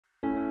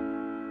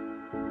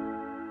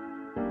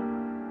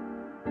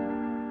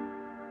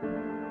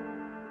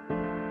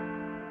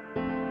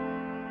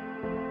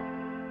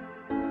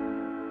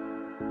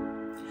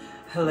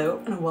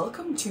Hello and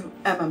welcome to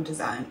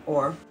Design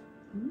or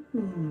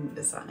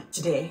Design.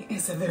 Today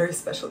is a very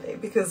special day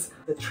because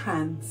the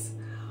trends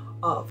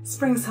of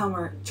Spring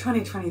Summer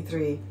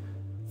 2023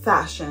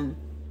 fashion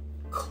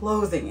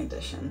clothing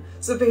edition.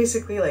 So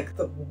basically like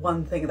the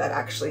one thing that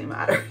actually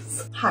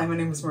matters. Hi, my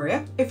name is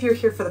Maria. If you're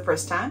here for the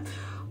first time,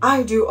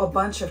 I do a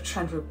bunch of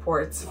trend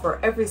reports for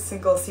every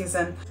single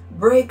season,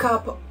 break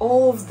up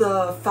all of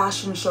the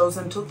fashion shows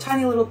into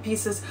tiny little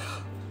pieces,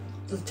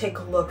 take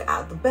a look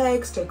at the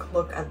bags, take a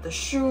look at the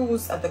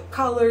shoes, at the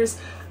colors,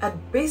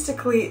 at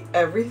basically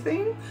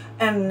everything.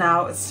 And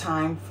now it's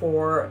time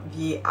for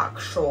the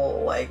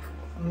actual like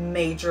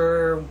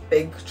major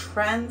big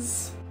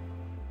trends,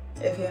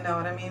 if you know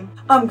what I mean.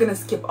 I'm gonna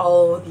skip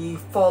all the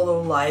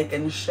follow, like,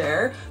 and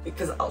share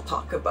because I'll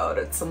talk about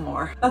it some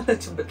more a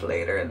little bit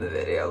later in the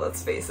video,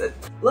 let's face it.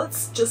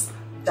 Let's just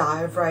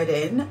dive right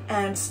in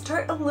and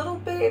start a little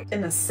bit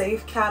in a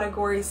safe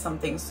category,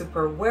 something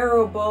super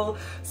wearable,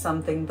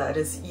 something that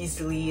is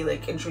easily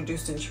like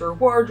introduced into your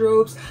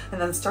wardrobes, and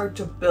then start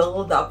to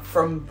build up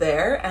from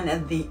there. And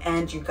at the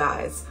end, you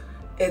guys,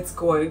 it's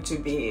going to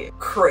be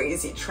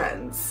crazy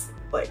trends.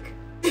 Like,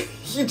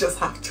 you just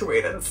have to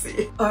wait and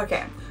see.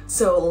 Okay,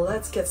 so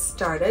let's get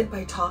started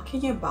by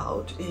talking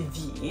about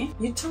the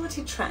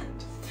utility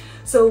trend.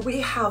 So we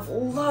have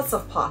lots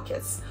of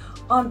pockets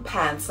on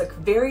pants, like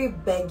very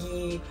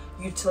baggy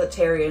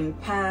utilitarian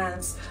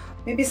pants,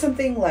 maybe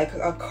something like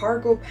a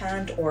cargo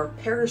pant or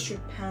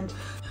parachute pant.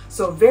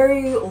 So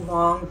very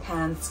long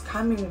pants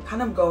kind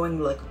of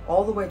going like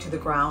all the way to the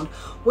ground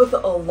with a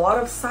lot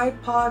of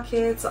side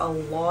pockets, a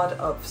lot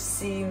of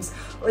seams.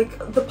 Like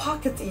the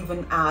pockets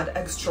even add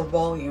extra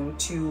volume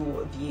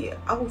to the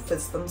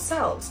outfits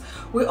themselves.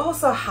 We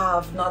also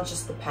have not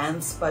just the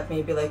pants, but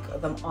maybe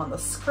like them on the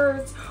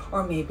skirts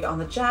or maybe on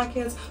the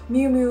jackets.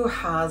 Miu Miu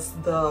has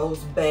those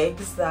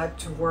bags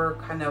that were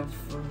kind of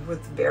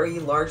with very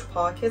large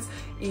pockets,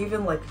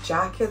 even like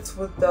jackets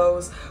with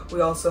those. We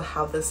also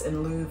have this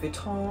in Louis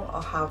Vuitton,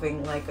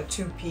 having like a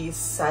two-piece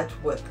set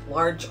with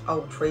large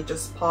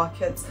outrageous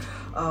pockets.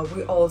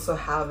 We also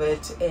have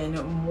it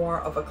in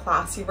more of a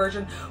classy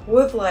version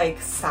with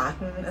like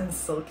satin and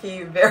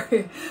silky,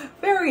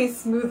 very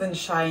smooth and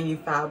shiny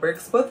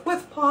fabrics, but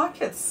with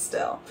pockets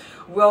still.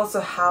 We also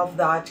have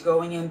that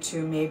going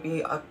into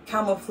maybe a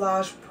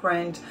camouflage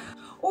print,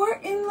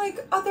 or in like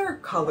other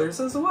colors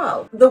as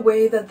well. The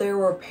way that they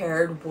were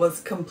paired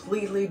was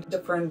completely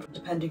different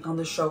depending on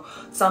the show.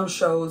 Some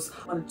shows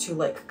wanted to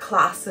like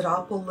class it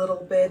up a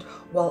little bit,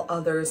 while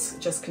others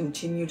just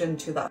continued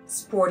into that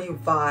sporty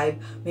vibe,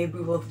 maybe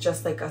with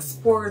just like a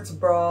sports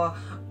bra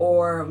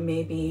or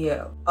maybe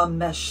a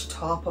mesh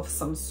top of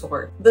some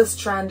sort. This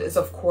trend is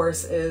of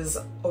course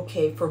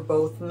okay for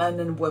both men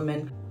and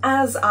women.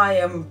 As I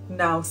am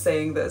now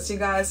saying this, you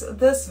guys,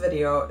 this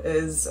video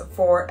is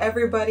for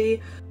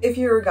everybody. If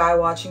you're a guy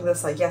watching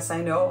this, like, yes,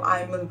 I know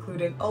I'm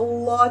including a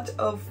lot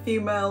of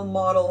female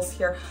models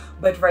here,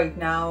 but right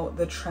now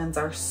the trends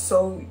are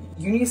so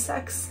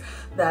unisex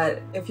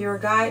that if you're a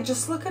guy,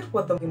 just look at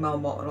what the female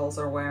models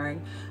are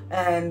wearing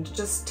and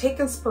just take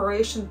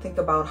inspiration, think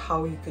about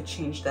how you could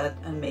change that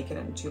and make it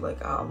into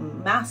like a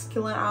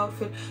masculine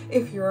outfit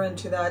if you're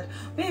into that.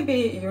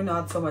 Maybe you're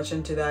not so much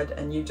into that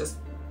and you just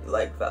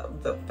like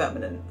the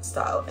feminine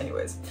style.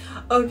 Anyways,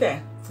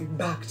 okay,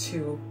 back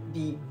to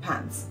the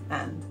pants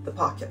and the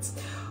pockets.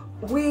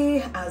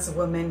 We as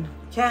women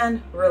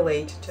can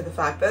relate to the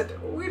fact that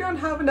we don't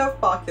have enough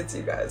pockets,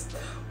 you guys.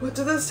 But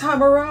this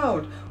time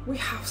around, we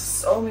have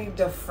so many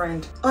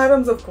different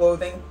items of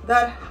clothing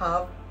that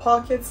have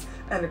pockets,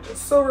 and it is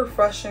so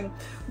refreshing.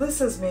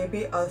 This is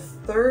maybe a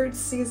third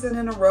season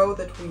in a row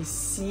that we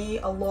see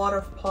a lot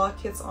of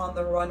pockets on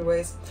the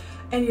runways.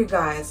 And you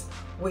guys,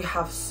 we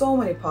have so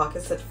many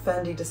pockets that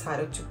Fendi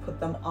decided to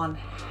put them on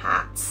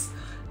hats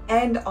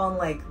and on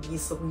like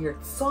these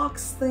weird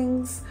socks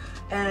things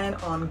and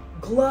on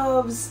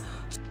gloves.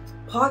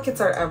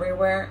 Pockets are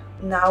everywhere.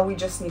 Now we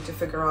just need to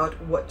figure out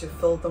what to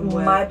fill them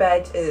with. My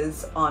bet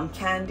is on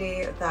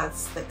candy.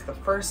 That's like the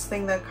first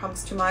thing that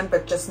comes to mind,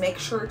 but just make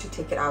sure to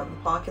take it out of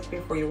the pockets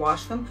before you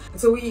wash them.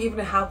 So we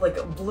even have like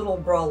little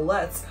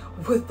bralettes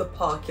with the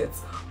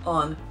pockets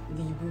on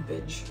the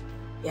boobage.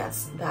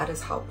 Yes, that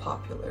is how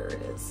popular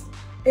it is.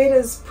 It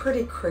is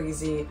pretty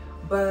crazy,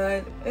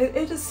 but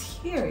it is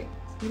here,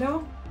 you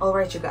know? All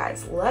right, you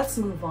guys, let's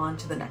move on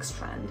to the next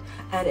trend,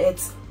 and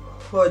it's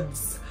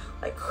hoods.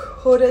 Like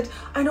hooded,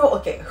 I know,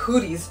 okay,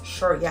 hoodies,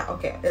 sure, yeah,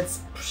 okay, it's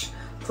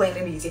plain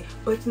and easy,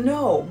 but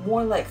no,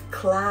 more like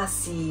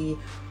classy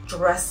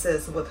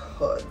dresses with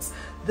hoods.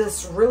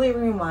 This really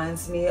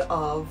reminds me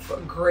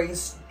of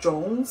Grace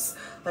Jones,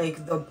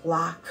 like the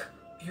black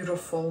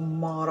beautiful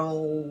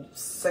model,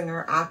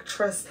 singer,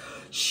 actress.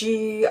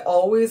 She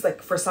always,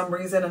 like, for some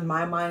reason in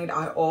my mind,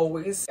 I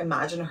always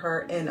imagine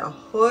her in a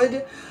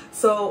hood.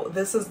 So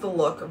this is the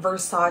look.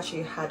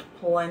 Versace had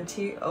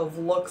plenty of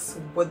looks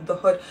with the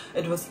hood.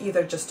 It was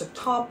either just a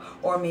top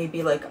or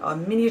maybe like a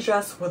mini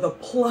dress with a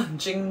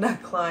plunging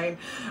neckline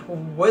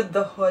with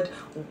the hood.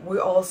 We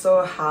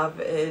also have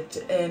it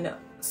in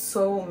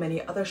so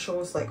many other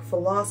shows like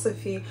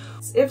Philosophy.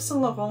 Yves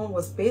Saint Laurent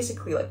was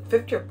basically like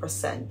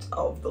 50%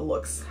 of the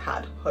looks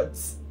had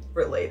hoods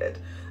related,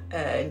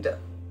 and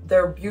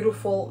they're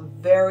beautiful,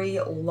 very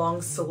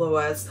long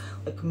silhouettes,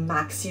 like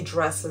maxi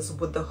dresses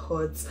with the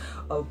hoods,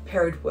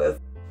 paired with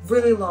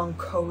really long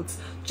coats,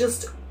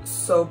 just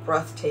so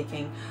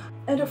breathtaking.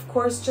 And of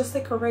course, just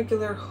like a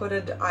regular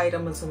hooded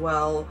item as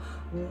well,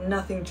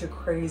 nothing too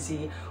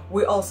crazy.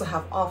 We also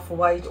have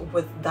off-white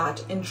with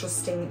that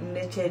interesting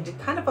knitted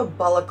kind of a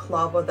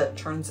balaclava that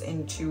turns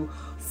into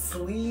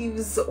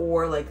sleeves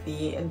or like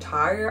the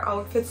entire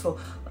outfit. So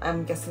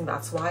I'm guessing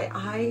that's why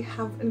I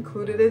have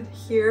included it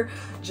here,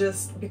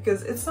 just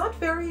because it's not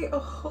very a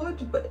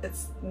hood, but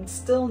it's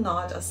still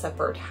not a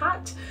separate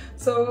hat.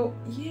 So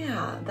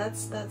yeah,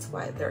 that's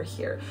why they're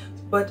here.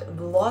 But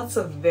lots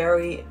of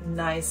very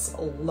nice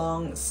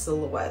long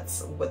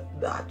silhouettes with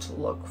that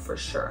look for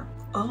sure.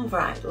 All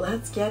right,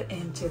 let's get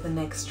into the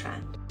next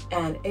trend,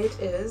 and it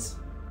is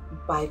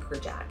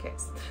biker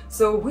jackets.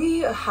 So we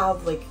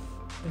have like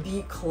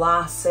the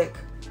classic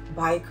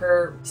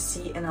biker.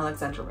 See in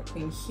Alexander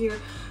McQueen here.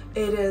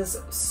 It is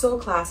so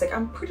classic.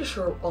 I'm pretty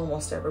sure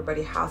almost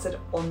everybody has it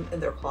in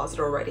their closet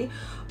already,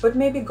 but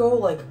maybe go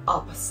like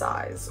up a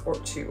size or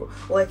two.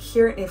 Like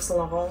here in Yves Saint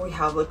Laurent, we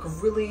have like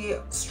really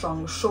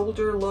strong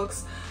shoulder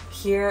looks.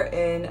 Here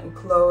in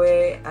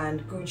Chloe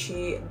and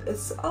Gucci,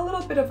 it's a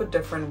little bit of a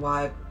different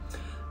vibe.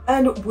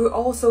 And we're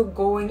also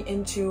going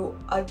into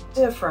a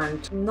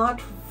different,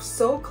 not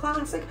so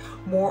classic,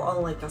 more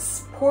on like a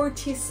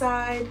sporty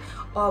side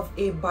of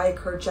a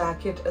biker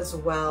jacket as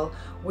well.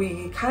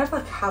 We kind of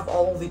like have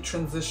all the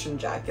transition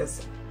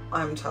jackets,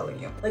 I'm telling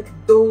you. Like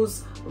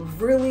those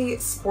really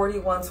sporty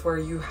ones where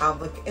you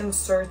have like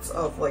inserts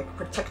of like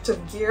protective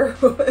gear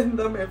in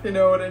them, if you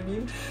know what I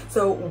mean.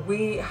 So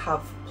we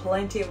have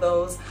plenty of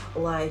those,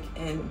 like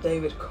in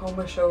David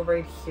Coma show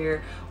right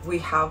here. We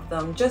have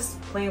them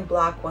just plain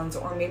black ones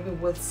or maybe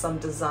with some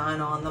design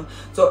on them.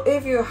 So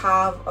if you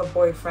have a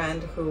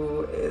boyfriend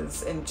who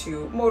is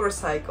into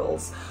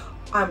motorcycles,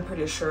 I'm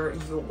pretty sure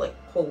you'll like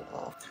pull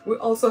off. We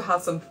also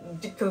have some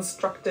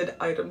deconstructed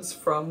items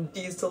from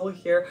Diesel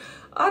here.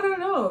 I don't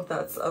know if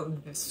that's a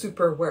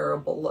super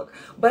wearable look,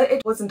 but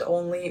it wasn't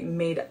only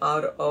made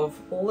out of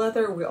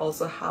leather. We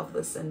also have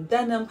this in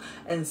denim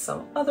and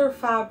some other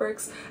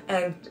fabrics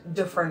and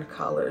different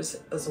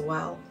colors as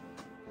well.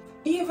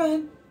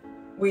 Even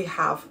we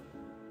have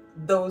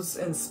those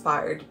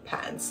inspired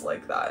pants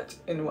like that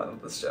in one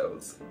of the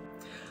shows.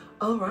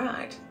 All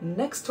right,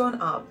 next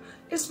one up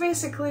is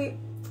basically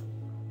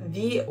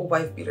the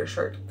wife beater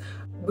shirt.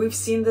 We've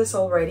seen this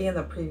already in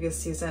the previous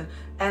season,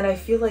 and I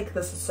feel like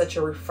this is such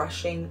a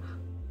refreshing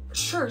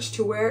shirt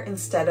to wear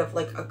instead of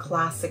like a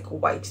classic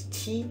white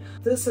tee.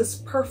 This is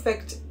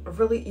perfect,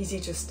 really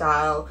easy to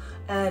style,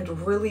 and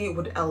really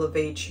would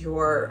elevate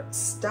your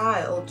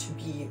style to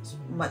be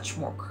much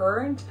more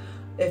current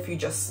if you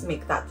just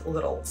make that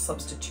little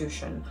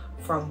substitution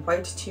from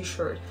white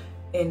t-shirt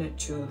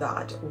into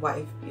that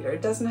wife beater.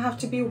 It doesn't have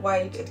to be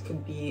white, it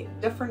could be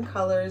different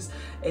colors,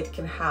 it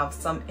can have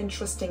some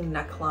interesting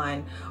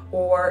neckline,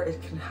 or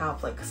it can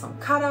have like some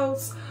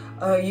cutouts.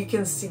 You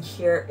can see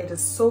here it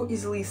is so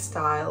easily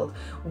styled,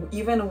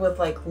 even with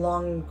like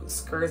long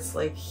skirts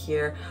like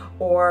here,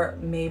 or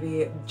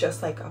maybe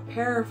just like a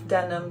pair of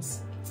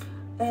denims.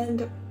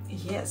 And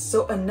yes,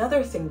 so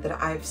another thing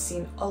that I've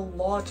seen a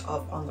lot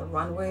of on the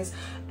runways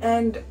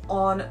and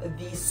on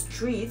the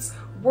streets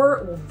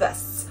were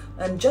vests,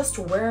 and just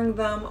wearing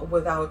them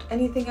without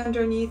anything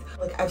underneath.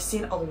 Like I've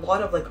seen a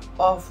lot of like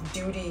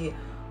off-duty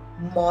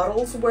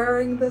models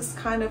wearing this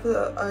kind of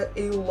a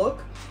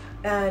look,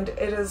 and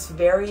it is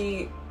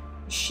very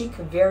chic,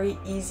 very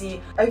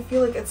easy. I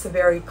feel like it's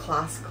very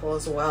classical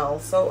as well.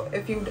 So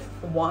if you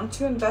want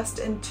to invest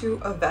into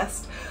a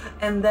vest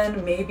and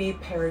then maybe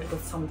pair it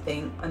with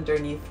something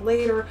underneath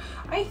later,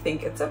 I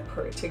think it's a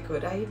pretty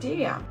good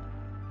idea.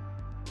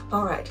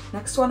 All right,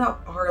 next one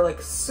up are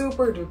like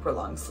super duper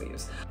long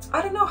sleeves.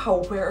 I don't know how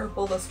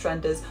wearable this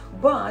trend is,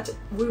 but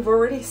we've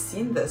already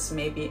seen this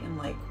maybe in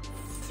like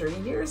 3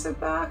 years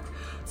back.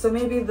 So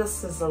maybe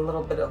this is a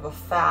little bit of a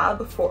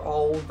fad for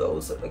all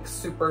those like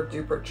super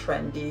duper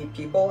trendy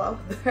people out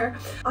there.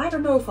 I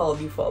don't know if I'll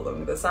be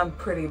following this. I'm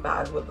pretty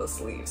bad with the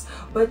sleeves,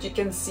 but you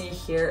can see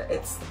here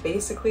it's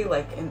basically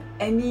like in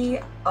any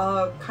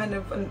kind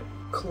of an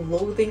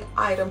clothing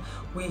item,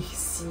 we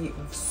see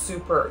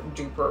super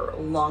duper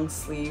long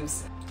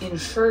sleeves in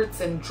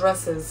shirts and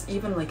dresses,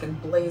 even like in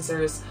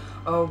blazers,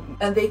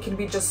 and they can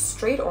be just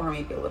straight or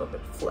maybe a little bit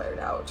flared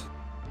out.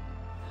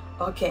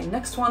 Okay,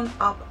 next one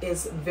up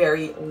is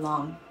very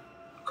long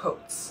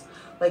coats,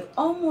 like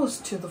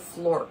almost to the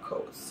floor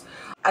coats.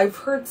 I've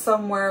heard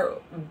somewhere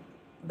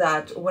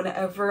that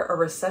whenever a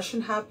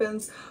recession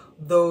happens,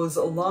 those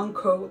long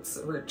coats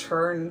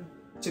return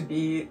to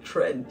be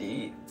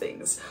trendy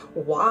things.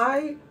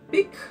 Why?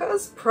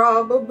 Because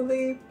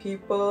probably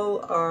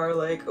people are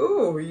like,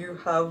 oh, you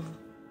have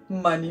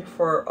money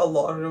for a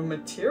lot of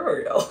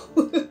material.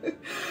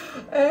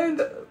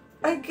 And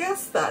I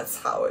guess that's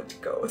how it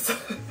goes.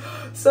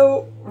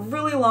 So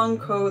really long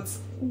coats,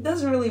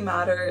 doesn't really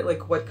matter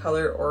like what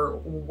color or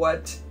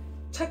what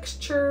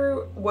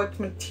texture, what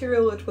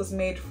material it was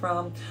made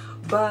from,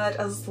 but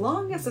as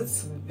long as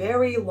it's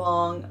very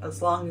long,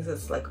 as long as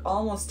it's like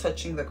almost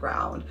touching the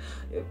ground,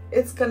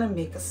 it's gonna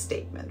make a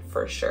statement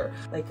for sure.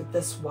 Like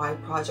this Y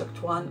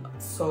Project one,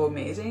 so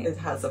amazing. It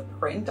has a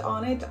print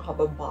on it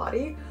of a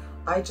body.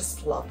 I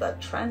just love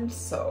that trend,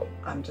 so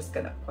I'm just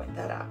gonna point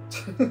that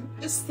out.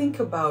 Just think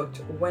about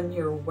when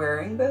you're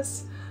wearing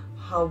this,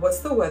 what's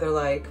the weather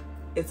like?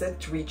 Is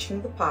it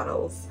reaching the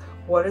paddles?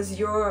 What is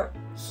your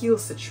heel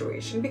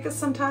situation? Because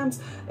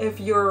sometimes if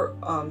you're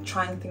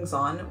trying things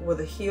on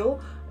with a heel,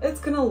 it's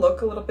gonna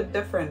look a little bit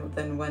different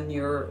than when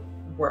you're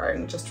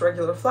wearing just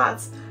regular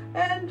flats,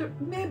 and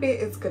maybe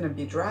it's gonna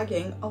be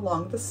dragging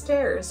along the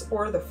stairs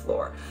or the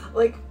floor.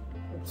 Like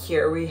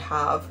here we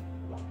have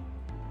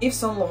Yves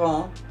Saint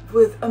Laurent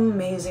with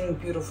amazing,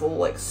 beautiful,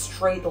 like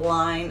straight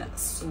line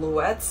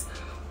silhouettes.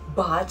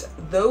 But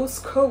those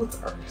coats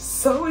are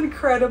so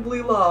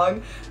incredibly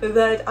long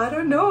that I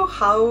don't know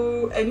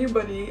how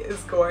anybody is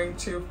going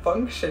to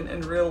function in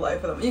real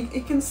life with them.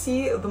 You can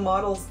see the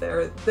models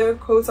there, their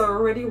coats are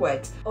already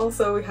wet.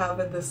 Also, we have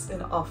this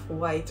in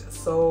off-white,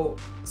 so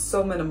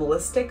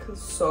minimalistic,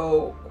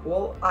 so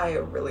cool. I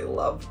really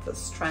love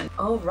this trend.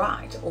 All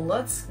right,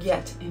 let's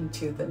get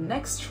into the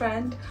next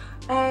trend,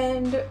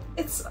 and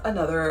it's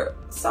another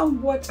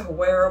somewhat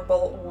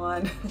wearable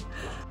one.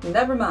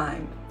 Never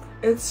mind.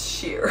 It's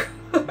sheer.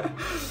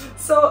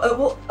 So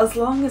well, as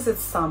long as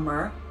it's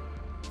summer,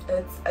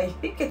 I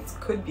think it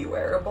could be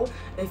wearable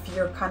if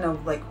you're kind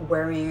of like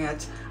wearing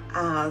it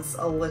as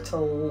a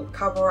little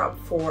cover up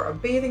for a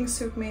bathing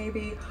suit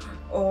maybe,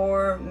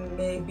 or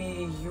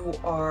maybe you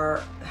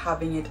are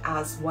having it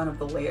as one of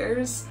the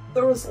layers.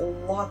 There was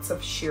lots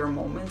of sheer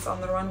moments on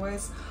the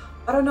runways.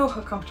 I don't know how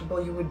comfortable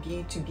you would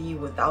be to be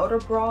without a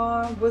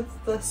bra with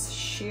this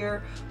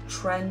sheer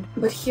trend,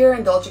 but here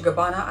in Dolce &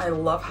 Gabbana, I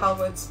love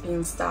how it's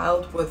being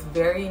styled with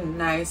very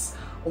nice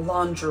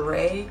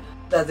lingerie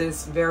that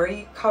is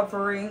very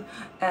covering,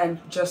 and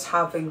just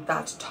having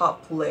that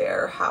top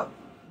layer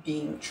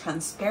being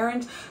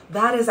transparent.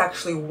 That is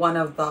actually one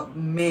of the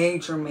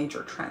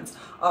major trends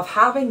of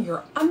having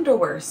your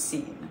underwear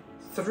seen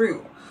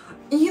through.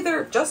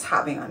 Either just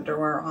having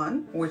underwear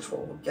on, which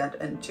we'll get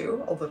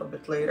into a little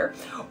bit later,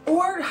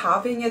 or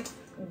having it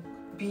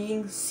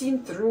being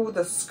seen through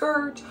the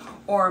skirt,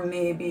 or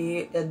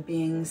maybe it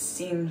being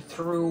seen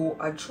through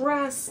a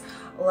dress.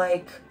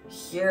 Like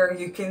here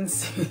you can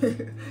see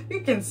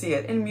you can see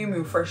it in Miu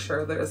Miu for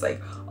sure. There's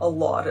like a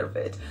lot of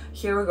it.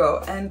 Here we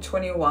go,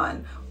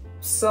 N21.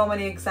 So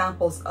many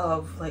examples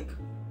of like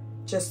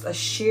just a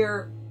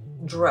sheer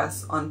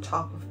dress on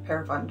top of a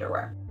pair of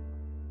underwear.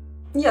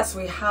 Yes,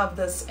 we have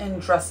this in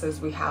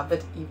dresses, we have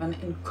it even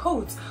in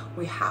coats,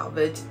 we have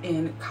it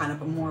in kind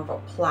of a more of a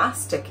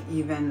plastic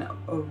even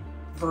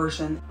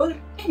version. But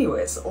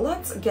anyways,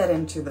 let's get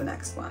into the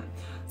next one.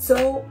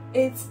 So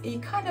it's a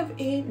kind of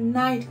a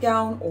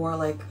nightgown or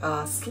like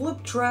a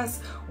slip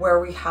dress where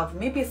we have,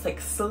 maybe it's like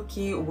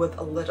silky with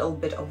a little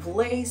bit of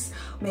lace,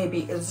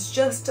 maybe it's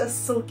just a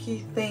silky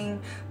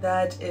thing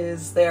that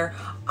is there.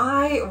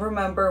 I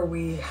remember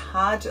we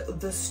had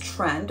this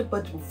trend,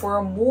 but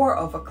for more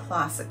of a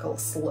classical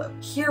slip.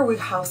 Here we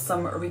have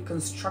some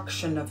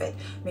reconstruction of it.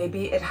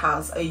 Maybe it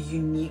has a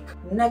unique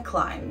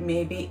neckline,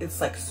 maybe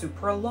it's like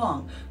super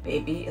long,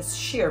 maybe it's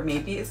sheer,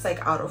 maybe it's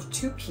like out of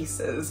two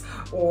pieces,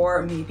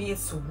 or maybe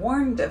it's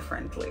worn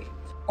differently,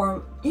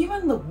 or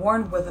even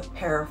worn with a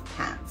pair of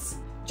pants.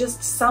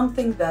 Just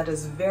something that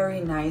is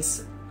very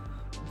nice,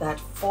 that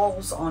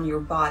falls on your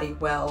body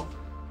well,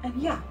 and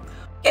yeah.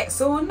 Okay,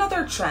 so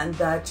another trend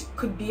that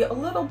could be a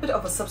little bit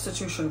of a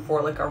substitution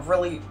for like a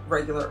really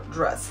regular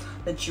dress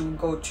that you would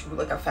go to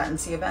like a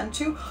fancy event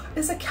to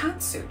is a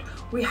catsuit.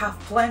 We have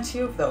plenty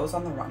of those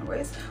on the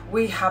runways.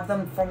 We have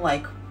them from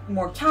like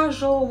more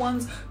casual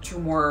ones to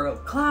more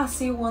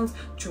classy ones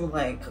to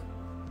like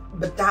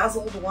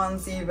bedazzled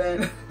ones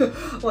even,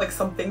 like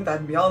something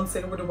that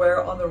Beyonce would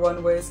wear on the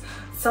runways,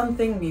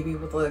 something maybe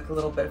with like a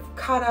little bit of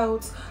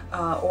cutouts,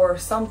 or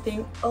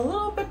something a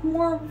little bit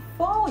more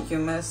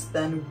voluminous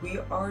than we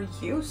are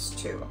used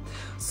to.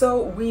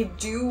 So we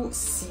do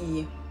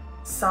see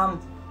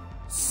some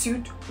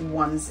suit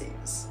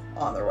onesies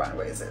on the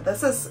runways.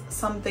 This is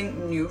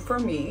something new for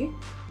me,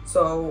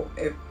 so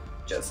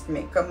just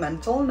make a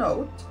mental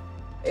note.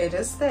 It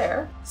is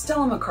there.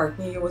 Stella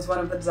McCartney was one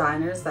of the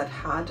designers that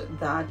had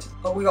that.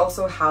 But we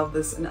also have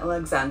this in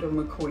Alexander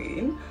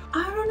McQueen.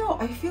 I don't know,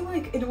 I feel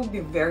like it would be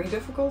very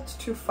difficult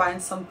to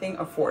find something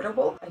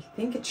affordable. I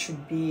think it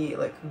should be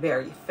like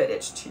very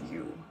fitted to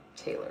you,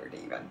 tailored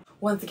even.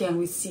 Once again,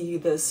 we see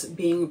this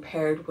being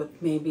paired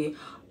with maybe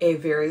a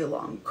very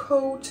long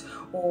coat,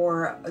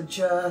 or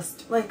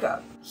just like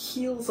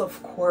heels,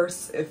 of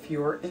course, if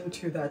you're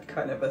into that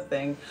kind of a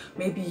thing.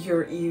 Maybe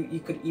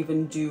you could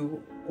even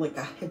do like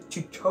a head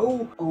to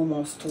toe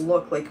almost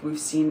look like we've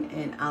seen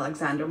in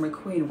Alexander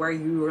McQueen, where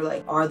you were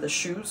like, are the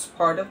shoes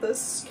part of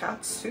this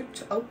cat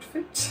suit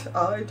outfit?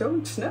 I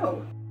don't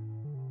know.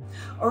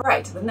 All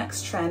right, the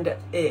next trend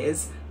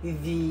is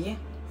the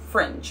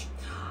fringe.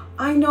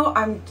 I know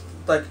I'm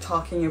like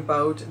talking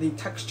about the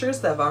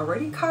textures that I've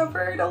already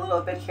covered a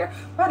little bit here,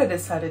 but I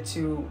decided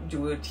to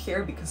do it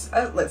here because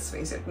let's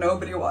face it,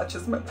 nobody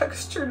watches my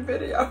textured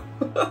video.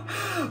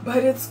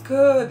 But it's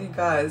good, you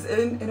guys.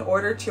 In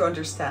order to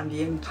understand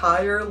the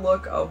entire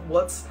look of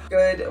what's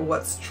good,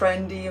 what's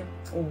trendy,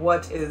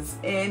 what is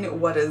in,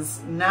 what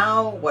is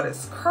now, what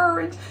is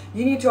current,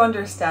 you need to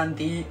understand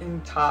the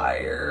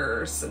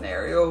entire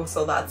scenario.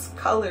 So that's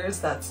colors,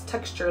 that's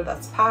texture,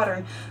 that's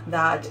pattern,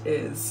 that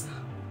is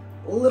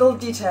little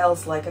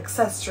details like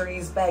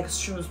accessories, bags,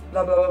 shoes,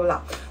 blah blah blah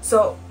blah.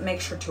 So make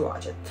sure to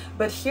watch it.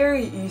 But here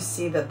you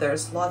see that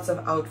there's lots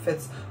of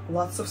outfits,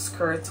 lots of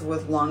skirts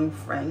with long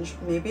fringe.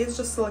 Maybe it's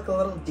just like a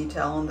little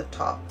detail on the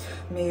top,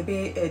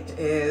 maybe it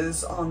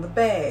is on the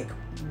bag,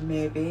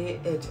 maybe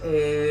it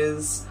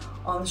is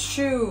on the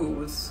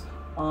shoes,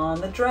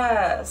 on the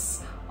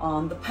dress,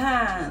 on the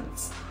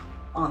pants,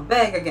 on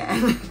bag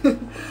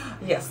again.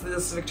 Yes,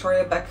 this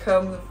Victoria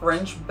Beckham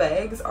French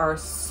bags are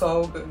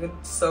so good,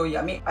 so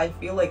yummy. I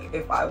feel like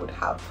if I would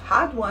have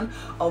had one,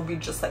 I'll be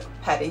just like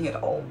petting it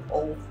all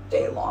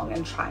day long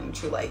and trying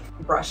to like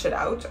brush it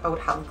out. I would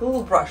have a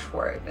little brush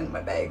for it in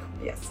my bag.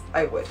 Yes,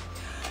 I would.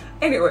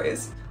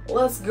 Anyways,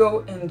 let's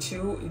go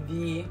into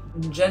the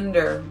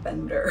gender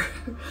bender.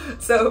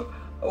 So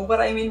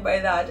what I mean by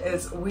that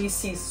is we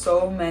see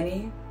so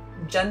many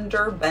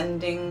gender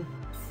bending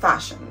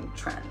fashion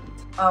trends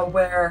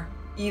where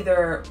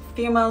either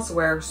females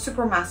wear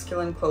super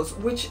masculine clothes,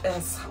 which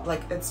is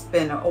like, it's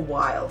been a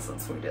while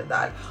since we did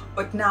that,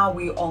 but now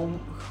we all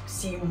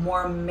see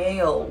more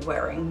male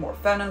wearing more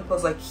feminine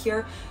clothes. Like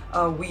here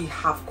we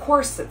have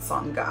corsets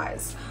on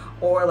guys,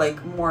 or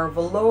like more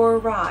velour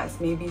rise,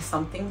 maybe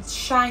something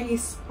shiny,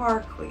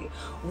 sparkly.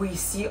 We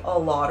see a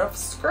lot of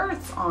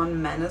skirts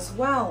on men as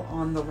well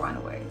on the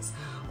runways.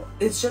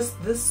 It's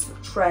just this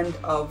trend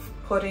of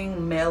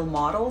putting male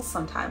models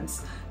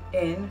sometimes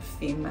in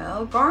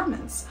female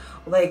garments.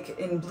 Like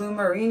in Blue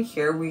Marine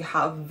here, we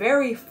have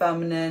very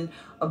feminine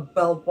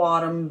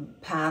bell-bottom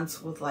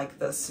pants with like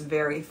this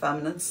very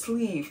feminine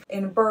sleeve.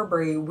 In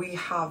Burberry, we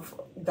have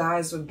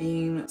guys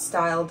being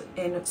styled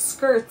in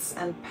skirts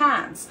and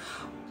pants.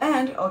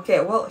 And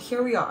okay, well,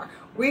 here we are.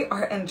 We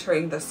are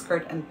entering the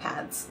skirt and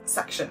pants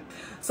section.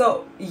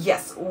 So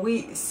yes,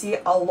 we see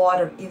a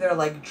lot of either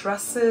like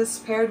dresses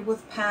paired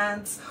with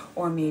pants,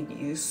 or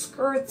maybe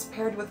skirts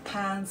paired with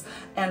pants,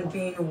 and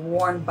being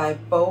worn by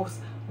both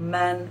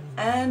men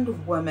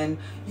and women.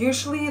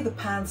 Usually the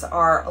pants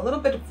are a little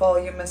bit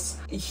voluminous.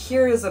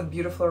 Here is a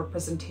beautiful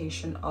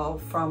representation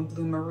of, from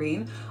Blue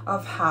Marine,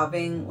 of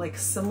having like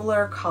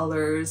similar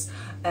colors,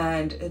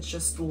 and it's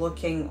just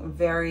looking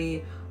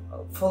very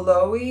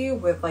flowy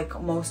with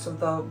like most of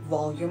the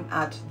volume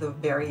at the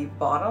very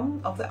bottom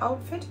of the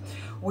outfit.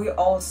 We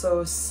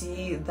also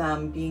see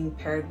them being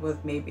paired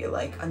with maybe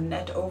like a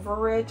net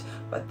over it,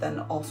 but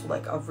then also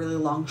like a really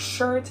long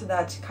shirt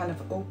that kind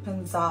of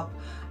opens up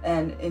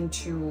and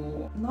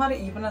into not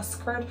even a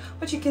skirt,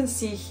 but you can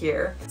see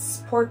here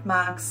Sport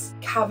Max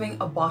having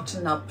a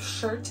button-up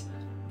shirt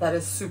that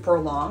is super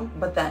long,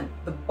 but then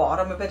the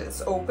bottom of it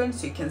is open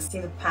so you can see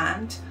the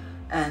pant,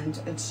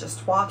 and it's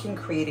just walking,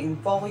 creating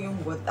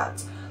volume with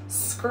that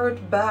skirt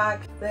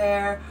back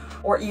there,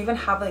 or even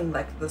having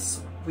like this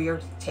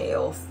weird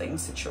tail thing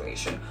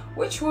situation,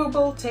 which we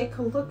will take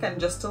a look at in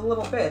just a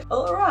little bit.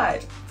 All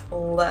right,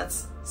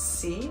 let's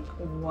see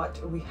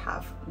what we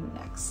have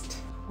next.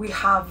 We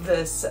have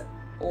this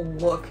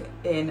look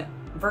in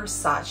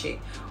Versace.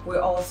 We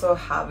also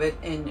have it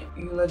in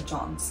Ulla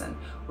Johnson.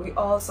 We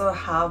also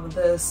have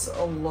this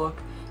look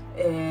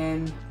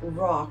in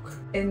Rock,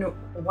 in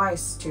Y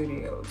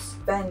Studios,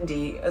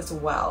 Fendi as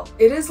well.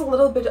 It is a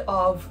little bit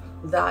of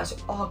that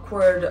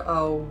awkward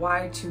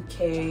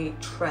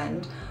Y2K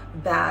trend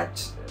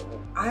that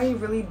I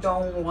really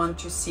don't want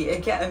to see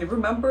again.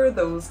 Remember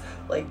those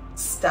like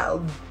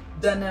style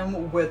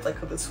denim with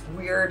like this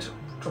weird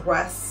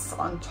dress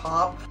on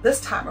top?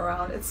 This time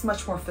around it's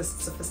much more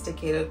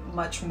sophisticated,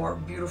 much more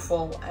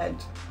beautiful, and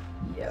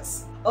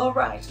yes. All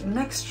right,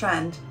 next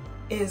trend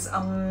is a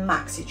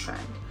maxi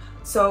trend.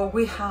 So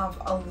we have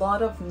a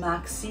lot of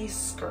maxi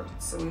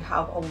skirts, we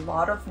have a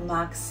lot of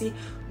maxi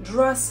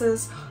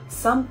dresses,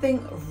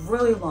 something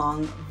really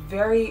long,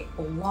 very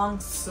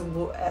long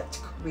silhouette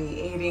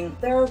creating.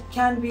 There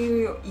can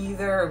be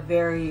either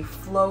very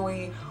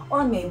flowy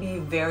or maybe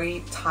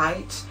very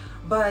tight,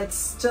 but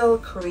still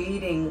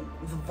creating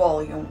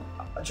volume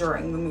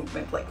during the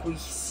movement like we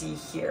see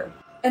here.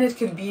 And it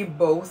could be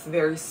both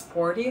very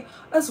sporty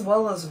as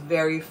well as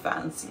very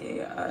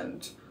fancy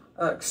and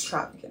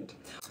extravagant.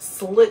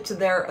 Slit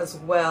there as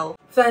well.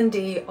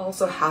 Fendi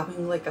also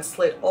having like a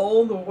slit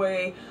all the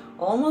way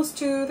almost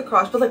to the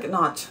crotch, but like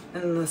not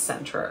in the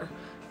center,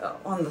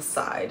 on the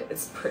side.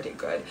 It's pretty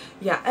good.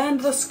 Yeah, and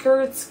the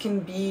skirts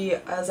can be,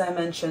 as I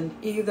mentioned,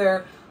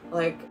 either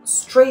like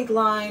straight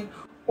line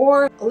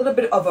or a little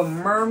bit of a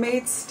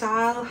mermaid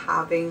style,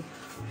 having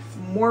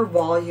more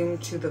volume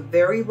to the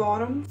very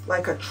bottom,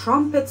 like a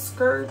trumpet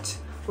skirt,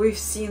 We've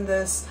seen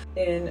this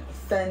in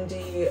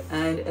Fendi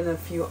and in a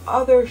few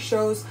other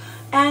shows,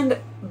 and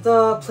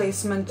the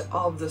placement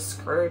of the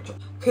skirt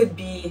could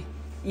be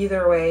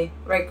either way.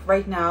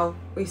 Right now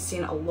we've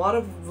seen a lot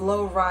of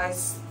low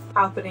rise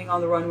happening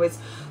on the runways,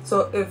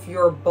 so if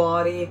your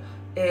body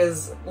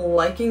is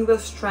liking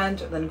this trend,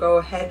 then go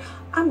ahead.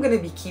 I'm gonna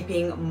be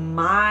keeping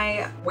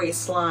my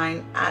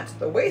waistline at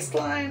the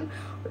waistline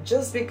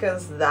just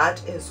because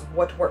that is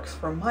what works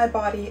for my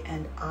body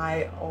and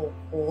I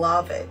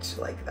love it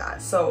like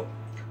that. So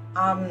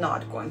I'm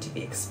not going to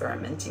be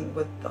experimenting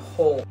with the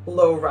whole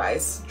low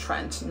rise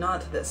trend,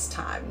 not this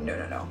time.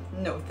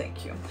 No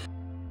thank you.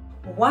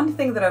 One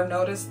thing that I've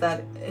noticed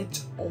that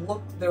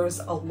there's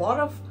a lot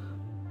of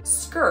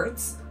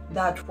skirts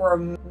that were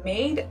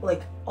made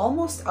like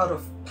almost out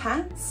of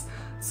pants.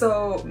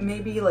 So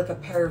maybe like a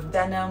pair of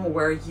denim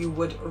where you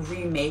would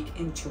remake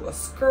into a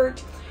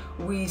skirt.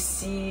 We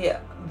see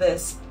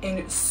this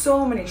in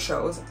so many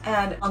shows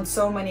and on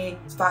so many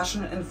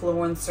fashion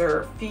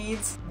influencer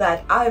feeds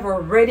that I've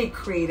already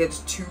created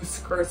 2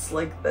 skirts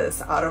like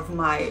this out of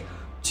my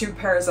 2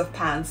 pairs of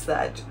pants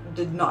that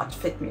did not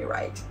fit me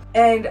right.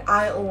 And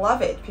I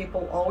love it.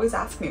 People always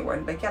ask me where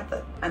did I get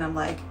that, and I'm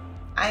like,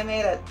 I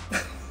made it.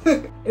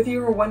 If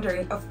you were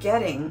wondering of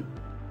getting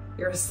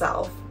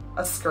yourself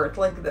a skirt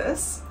like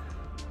this,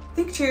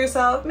 think to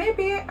yourself,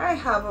 maybe I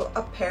have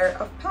a pair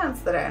of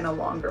pants that I no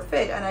longer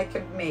fit and I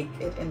could make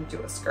it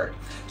into a skirt.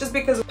 Just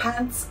because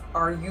pants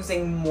are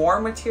using more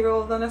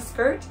material than a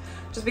skirt,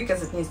 just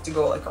because it needs to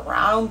go like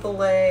around the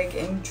leg,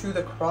 into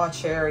the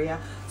crotch area.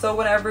 So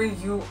whenever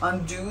you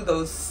undo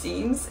those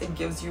seams, it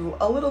gives you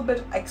a little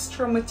bit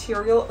extra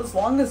material. As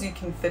long as you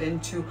can fit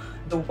into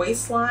the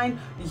waistline,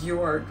 you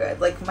are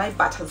good. Like my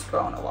butt has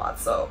grown a lot,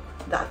 so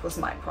that was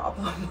my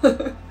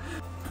problem.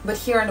 But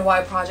here in the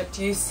Y project,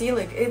 you see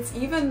like it's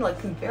even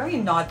like very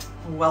not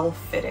well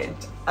fitted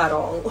at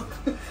all.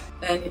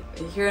 And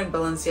here in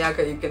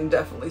Balenciaga, you can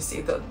definitely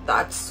see that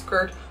that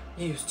skirt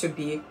used to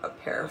be a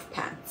pair of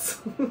pants.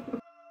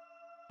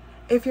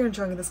 If you're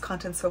enjoying this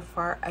content so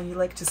far and you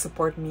like to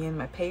support me and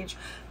my page,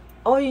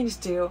 all you need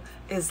to do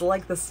is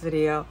like this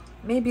video,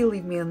 maybe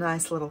leave me a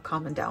nice little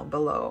comment down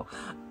below.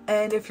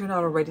 And if you're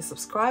not already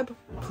subscribed,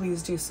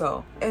 please do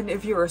so. And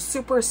if you're a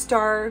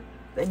superstar,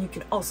 then you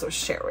can also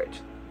share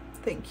it.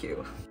 Thank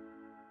you.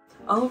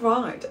 All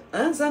right,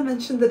 as I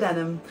mentioned the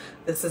denim,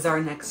 this is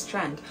our next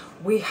trend.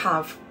 We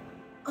have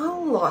a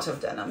lot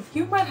of denim.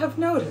 You might have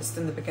noticed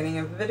in the beginning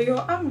of the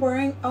video, I'm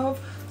wearing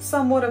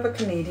somewhat of a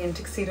Canadian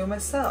tuxedo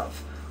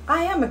myself.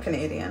 I am a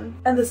Canadian,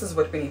 and this is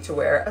what we need to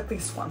wear at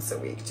least once a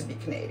week to be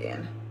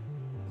Canadian.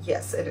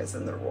 Yes, it is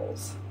in the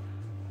rules.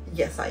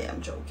 Yes, I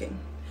am joking.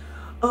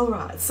 All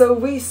right, so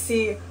we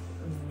see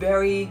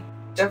very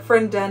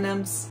different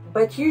denims,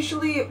 but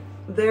usually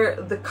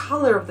the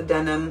color of the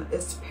denim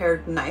is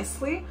paired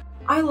nicely.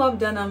 I love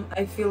denim.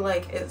 I feel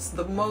like it's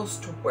the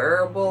most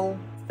wearable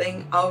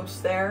thing out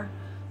there,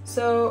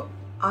 so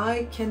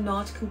I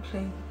cannot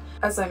complain.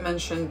 As I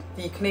mentioned,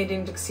 the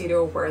Canadian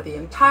tuxedo where the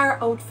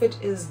entire outfit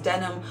is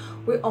denim.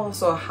 We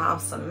also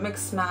have some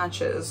mixed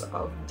matches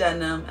of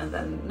denim and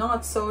then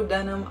not so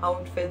denim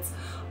outfits.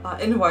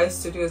 In Y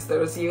Studios,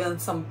 there's even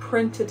some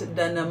printed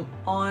denim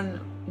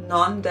on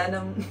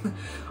non-denim.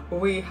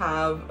 We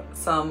have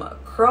some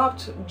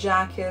cropped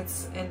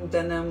jackets in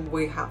denim,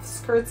 we have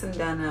skirts in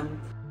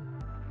denim.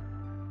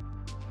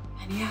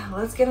 And yeah,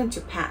 let's get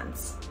into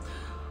pants.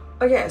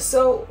 Okay,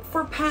 so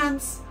for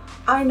pants,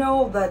 I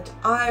know that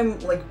I'm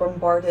like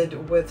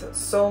bombarded with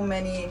so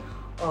many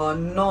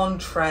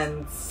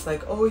non-trends,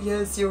 like, oh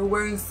yes, you're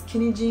wearing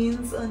skinny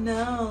jeans, oh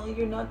no,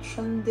 you're not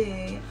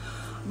trendy.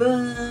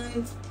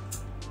 But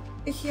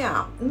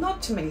yeah,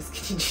 not too many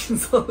skinny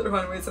jeans on the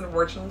runways,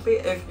 unfortunately,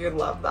 if you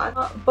love that.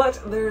 But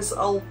there's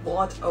a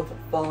lot of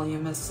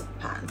voluminous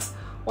pants.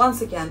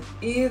 Once again,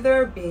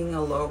 either being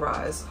a low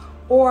rise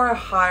or a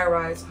high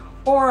rise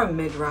or a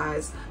mid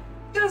rise,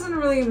 doesn't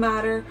really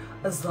matter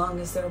as long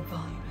as they're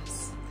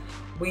voluminous.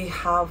 We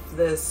have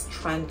this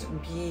trend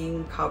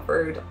being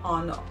covered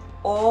on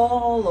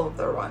all of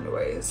the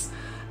runways,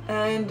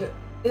 and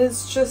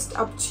it's just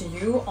up to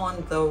you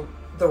on the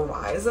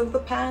rise of the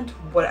pant,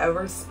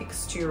 whatever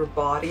speaks to your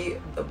body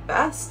the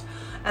best.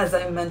 As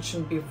I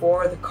mentioned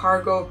before, the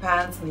cargo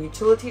pants and the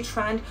utility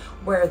trend,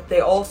 where they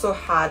also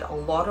had a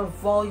lot of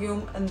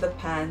volume in the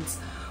pants.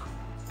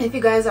 If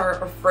you guys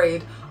are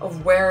afraid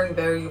of wearing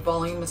very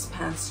voluminous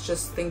pants,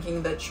 just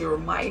thinking that you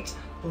might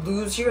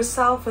lose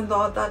yourself in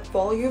that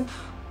volume,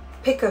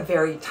 pick a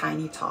very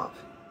tiny top,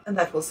 and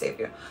that will save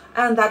you.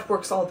 And that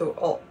works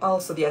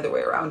also the other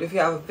way around. If you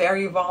have a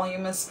very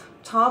voluminous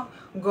top,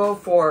 go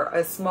for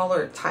a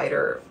smaller,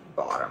 tighter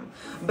bottom.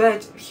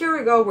 But here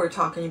we go, we're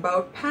talking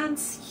about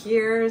pants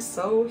here,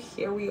 so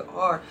here we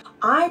are.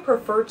 I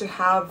prefer to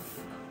have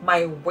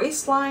my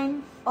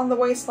waistline on the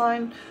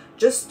waistline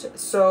just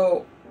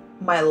so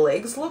my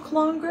legs look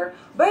longer.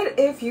 But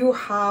if you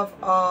have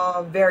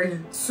very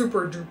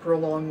super duper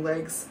long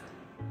legs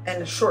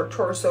and a short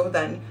torso,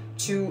 then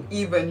to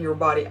even your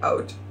body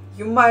out,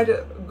 you might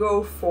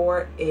go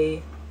for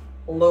a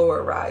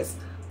lower rise.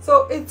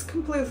 So it's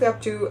completely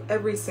up to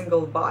every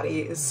single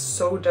body is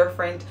so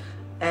different,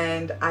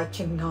 and I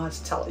cannot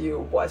tell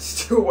you what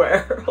to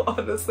wear,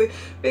 honestly,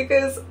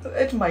 because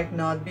it might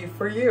not be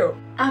for you.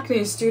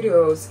 Acne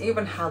Studios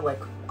even had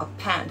like a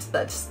pant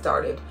that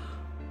started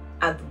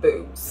at the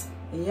boobs.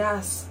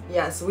 Yes,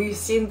 we've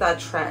seen that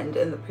trend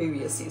in the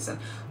previous season.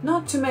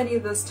 Not too many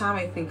this time.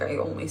 I think I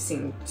only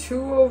seen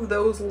 2 of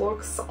those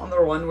looks on the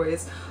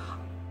runways.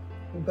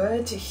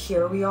 But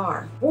here we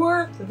are.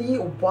 Were the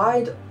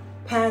wide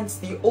pants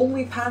the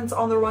only pants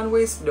on the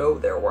runways? No,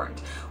 there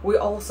weren't. We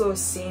also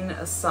seen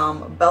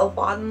some bell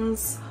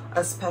bottoms,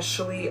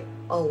 especially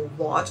a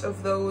lot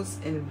of those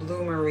in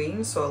blue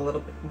marine, so a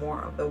little bit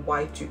more of the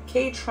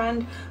Y2K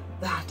trend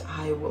that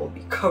I will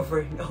be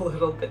covering a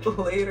little bit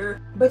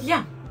later. But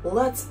yeah,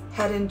 let's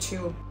head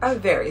into a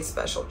very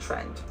special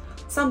trend.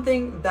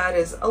 Something that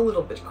is a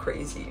little bit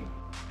crazy.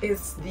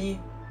 It's the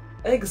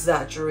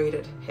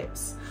exaggerated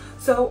hips.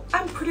 So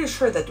I'm pretty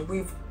sure that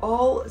we've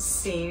all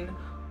seen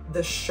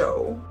the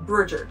show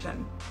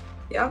Bridgerton.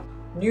 Yeah,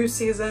 new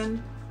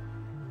season,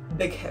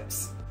 big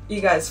hips. You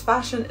guys,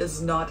 fashion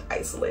is not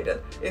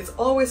isolated. It's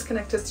always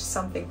connected to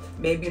something.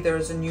 Maybe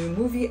there's a new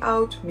movie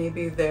out,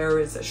 maybe there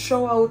is a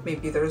show out,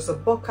 maybe there's a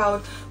book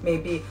out,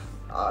 maybe,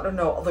 I don't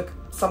know, like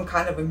some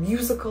kind of a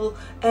musical,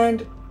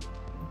 and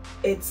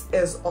it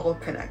is all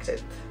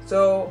connected.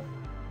 So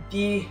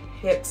the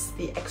hips,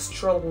 the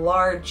extra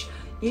large,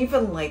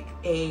 even like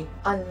a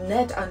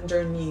net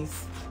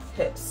underneath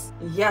hips.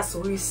 Yes,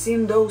 we've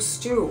seen those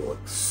too,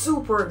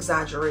 super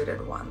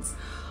exaggerated ones.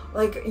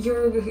 Like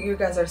you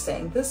guys are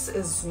saying, this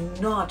is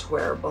not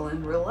wearable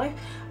in real life,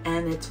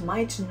 and it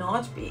might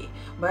not be,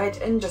 but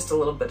in just a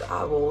little bit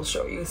I will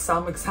show you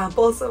some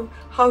examples of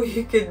how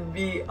you could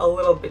be a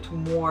little bit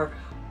more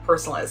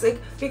personalized.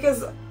 Like,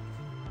 because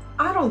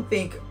I don't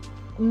think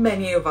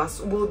many of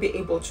us will be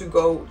able to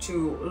go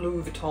to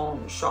Louis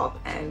Vuitton shop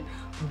and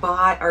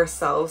buy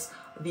ourselves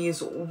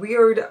these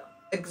weird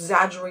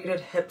exaggerated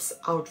hips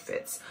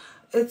outfits.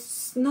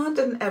 It's not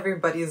in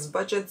everybody's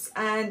budgets,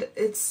 and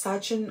it's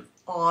such an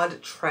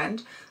odd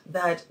trend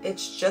that it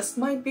just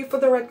might be for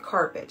the red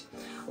carpet.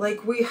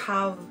 Like, we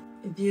have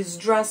these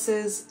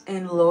dresses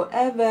in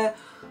Loewe.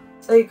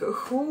 Like,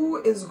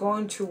 who is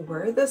going to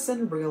wear this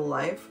in real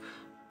life?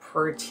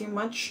 Pretty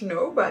much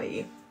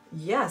nobody.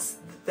 Yes,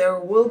 there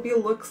will be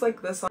looks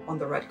like this on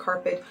the red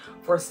carpet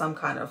for some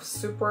kind of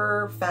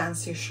super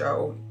fancy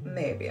show,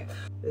 maybe.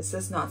 This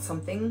is not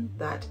something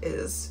that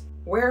is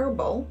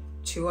wearable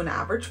to an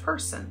average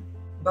person.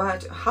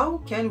 But how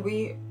can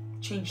we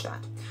change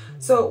that?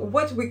 So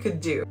what we could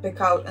do, pick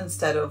out,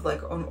 instead of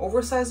like an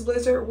oversized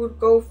blazer, would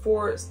go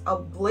for a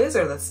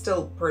blazer that's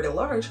still pretty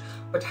large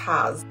but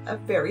has a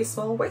very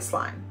small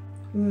waistline.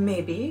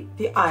 Maybe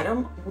the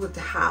item would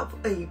have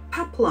a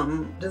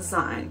peplum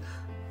design.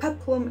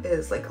 Peplum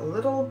is like a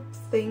little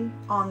thing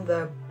on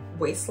the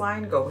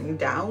waistline going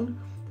down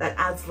that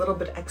adds a little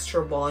bit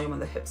extra volume on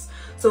the hips.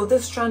 So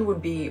this trend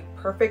would be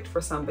perfect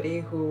for somebody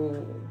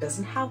who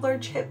doesn't have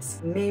large hips.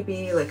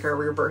 Maybe like a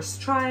reverse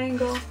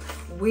triangle.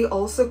 We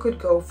also could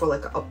go for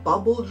like a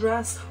bubble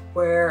dress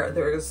where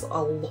there's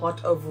a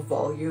lot of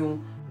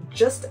volume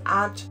just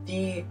at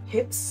the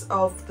hips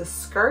of the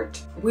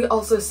skirt. We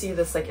also see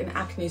this like in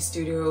Acne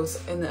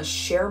Studios in a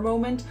sheer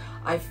moment.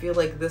 I feel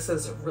like this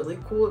is a really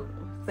cool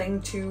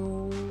thing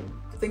to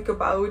think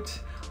about.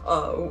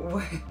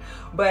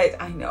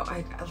 But I know,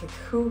 I like,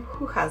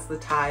 who has the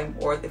time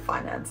or the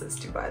finances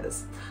to buy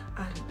this?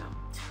 I don't know.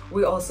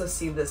 We also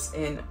see this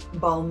in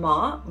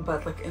Balmain,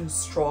 but like in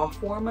straw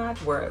format,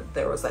 where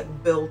there was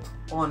like built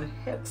on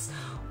hips.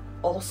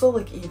 Also,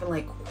 like even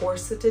like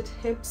corseted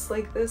hips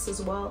like this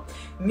as well.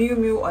 Miu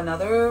Miu,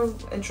 another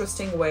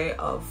interesting way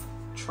of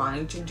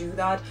trying to do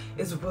that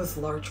is with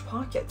large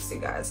pockets, you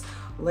guys.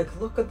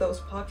 Like, look at those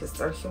pockets,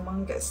 they're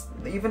humongous.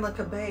 Even like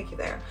a bag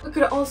there. We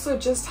could also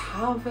just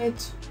have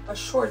it a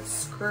short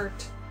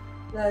skirt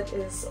that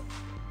is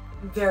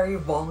very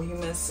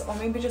voluminous, or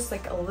maybe just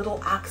like a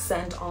little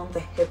accent on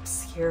the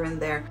hips here and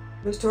there.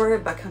 Victoria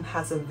Beckham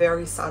has a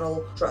very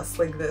subtle dress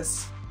like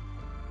this.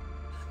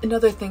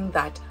 Another thing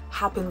that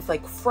happens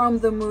like from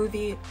the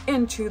movie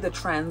into the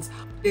trends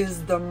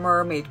is the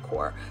mermaid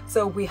core.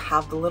 So we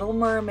have the Little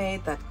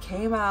Mermaid that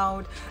came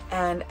out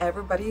and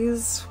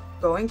everybody's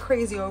going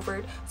crazy over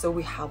it. So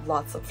we have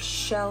lots of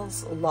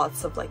shells,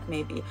 lots of like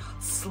maybe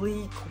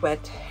sleek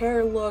wet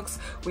hair looks.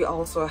 We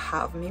also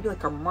have maybe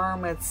like a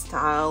mermaid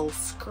style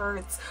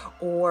skirts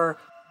or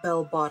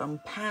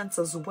bell-bottom pants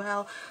as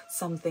well.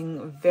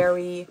 Something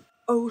very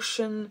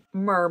ocean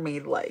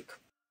mermaid like.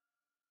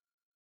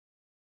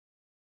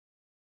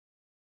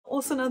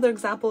 Also, another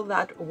example of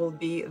that will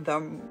be the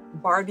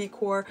Barbie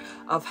core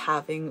of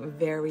having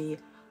very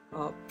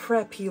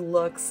preppy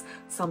looks,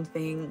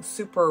 something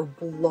super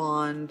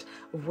blonde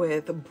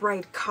with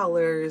bright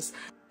colors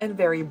and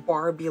very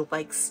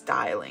Barbie-like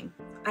styling.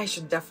 I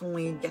should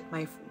definitely get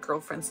my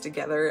girlfriends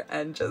together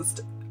and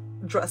just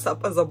dress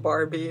up as a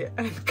Barbie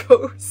and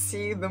go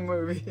see the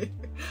movie.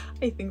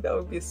 I think that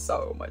would be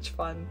so much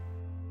fun.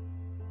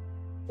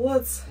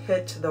 let's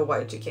hit the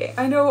Y2K.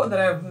 I know that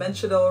I've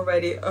mentioned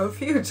already a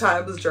few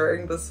times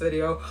during this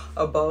video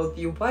about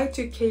the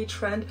Y2K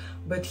trend,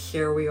 but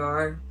here we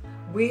are.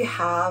 We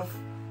have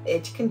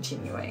it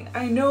continuing.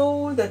 I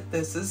know that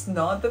this is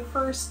not the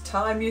first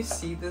time you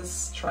see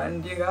this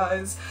trend, you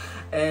guys,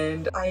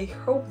 and I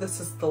hope this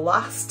is the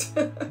last.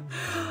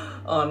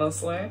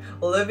 Honestly,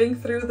 living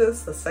through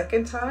this the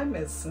second time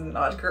is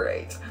not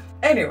great.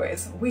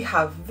 Anyways, we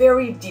have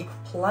very deep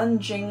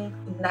plunging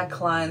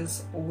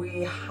necklines.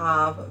 We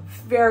have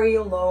very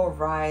low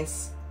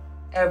rise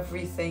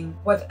everything.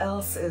 What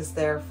else is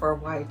there for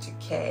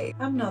Y2K?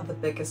 I'm not the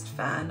biggest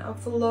fan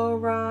of the low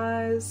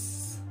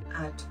rise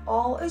at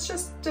all. It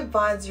just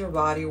divides your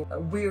body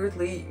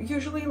weirdly.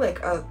 Usually like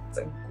it's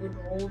a good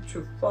rule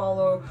to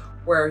follow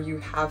where you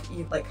have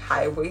like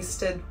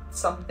high-waisted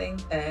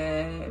something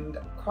and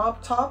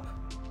crop top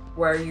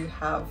where you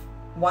have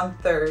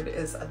 1/3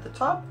 is at the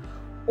top,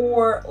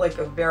 or like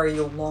a very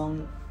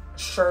long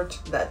shirt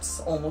that's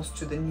almost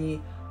to the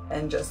knee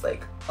and just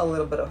like a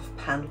little bit of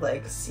pant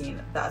leg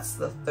seen, that's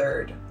the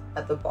 1/3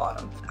 at the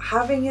bottom.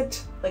 Having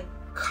it like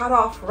cut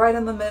off right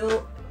in the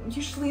middle,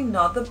 usually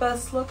not the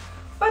best look.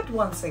 But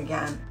once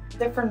again,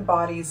 different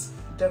bodies,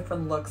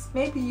 different looks.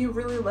 Maybe you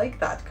really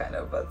like that kind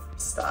of a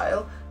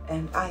style,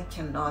 and I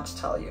cannot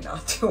tell you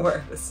not to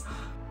wear this.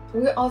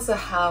 We also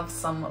have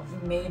some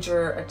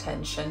major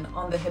attention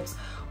on the hips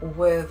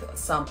with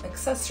some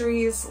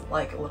accessories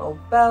like little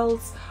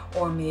belts,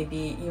 or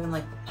maybe even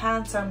like the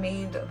pants are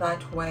made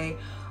that way.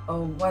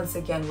 Once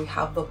again, we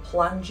have the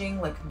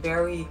plunging, like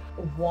very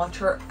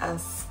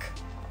water-esque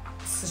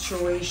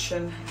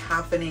situation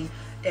happening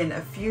in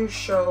a few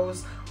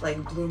shows like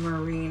Blue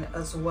Marine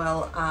as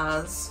well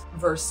as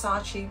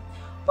Versace.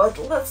 But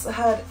let's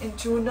head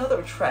into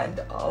another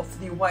trend of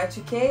the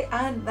Y2K,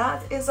 and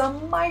that is a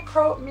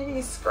micro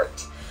mini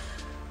skirt.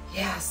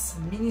 Yes,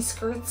 mini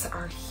skirts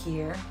are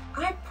here.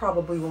 I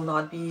probably will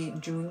not be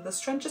doing this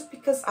trend just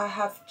because I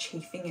have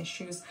chafing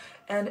issues,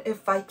 and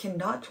if I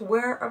cannot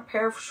wear a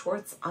pair of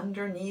shorts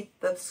underneath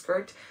the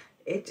skirt,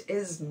 it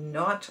is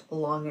not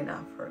long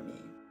enough for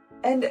me.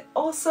 And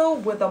also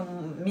with a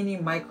mini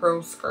micro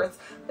skirts,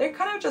 they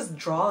kind of just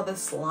draw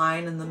this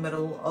line in the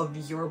middle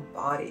of your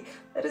body.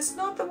 That is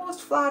not the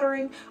most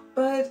flattering,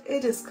 but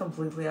it is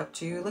completely up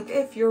to you. Like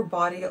if your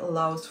body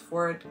allows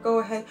for it, go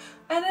ahead.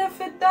 And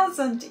if it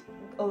doesn't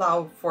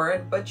allow for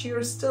it, but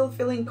you're still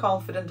feeling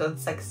confident and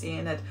sexy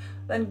in it,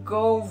 then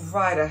go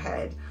right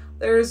ahead.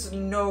 There's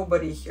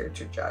nobody here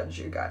to judge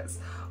you guys.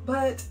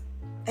 But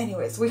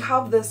anyways, we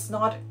have this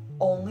not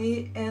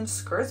only in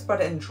skirts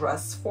but in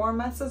dress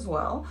formats as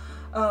well,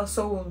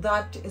 so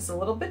that is a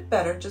little bit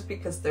better just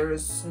because there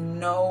is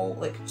no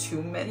like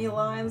too many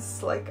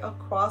lines like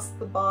across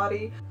the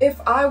body. If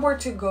I were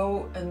to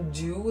go and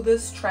do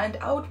this trend,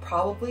 I would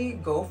probably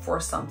go for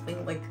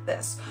something like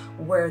this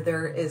where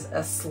there is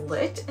a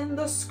slit in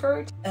the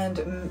skirt,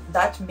 and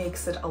that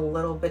makes it a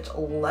little bit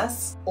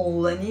less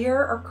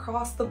linear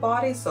across the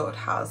body, so it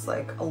has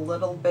like a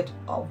little bit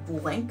of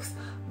length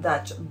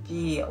that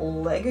the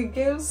leg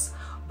gives.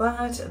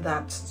 But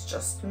that's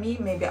just me.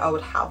 Maybe I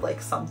would have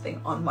like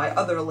something on my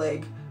other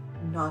leg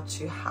not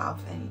to have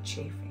any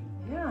chafing.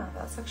 Yeah,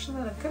 that's actually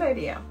not a good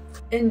idea.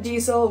 In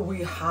diesel,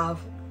 we have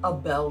a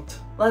belt.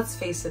 Let's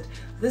face it,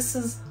 this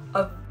is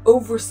an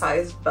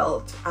oversized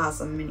belt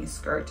as a mini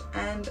skirt,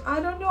 and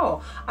I don't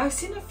know. I've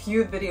seen a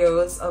few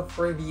videos of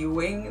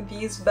reviewing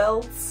these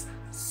belts,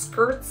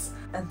 skirts,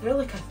 and they're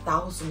like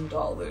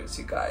 $1,000,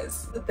 you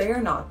guys.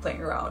 They're not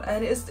playing around,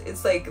 and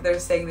it's like they're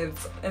saying that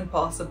it's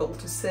impossible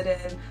to sit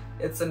in,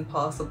 it's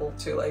impossible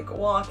to like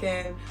walk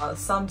in.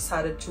 Some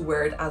decided to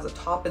wear it as a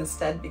top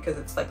instead because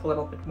it's like a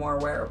little bit more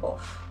wearable,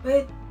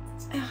 but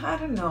I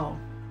don't know,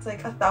 it's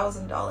like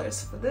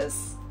 $1,000 for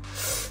this.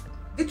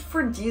 Good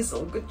for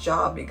Diesel, good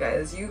job you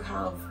guys, you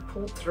have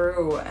pulled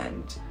through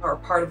and are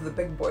part of the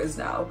big boys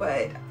now.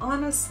 But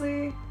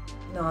honestly,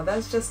 no,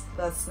 that's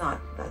not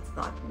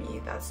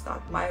me, that's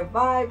not my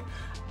vibe.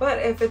 But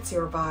if it's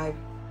your vibe,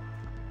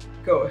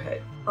 go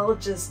ahead. I'll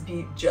just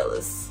be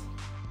jealous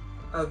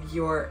of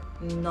your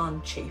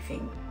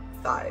non-chafing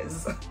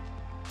thighs.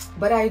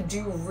 But I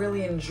do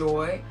really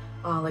enjoy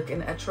like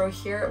an etro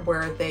here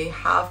where they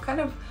have kind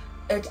of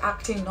it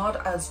acting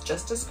not as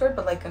just a skirt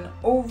but like an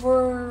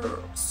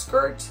over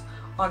skirt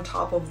on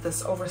top of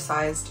this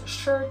oversized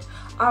shirt.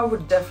 I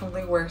would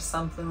definitely wear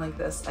something like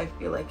this. I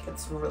feel like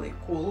it's really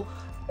cool.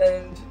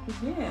 And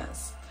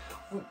yes,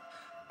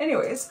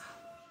 anyways,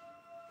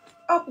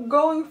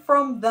 going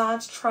from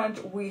that trend,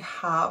 we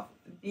have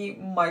the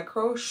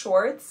micro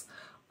shorts,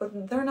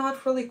 but they're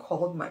not really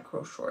called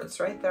micro shorts,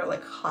 right? They're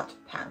like hot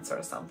pants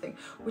or something,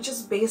 which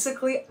is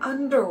basically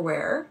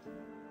underwear,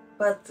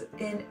 but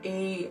in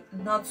a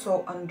not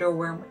so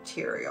underwear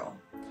material.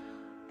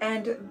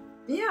 And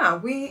yeah,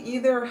 we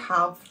either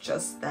have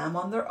just them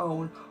on their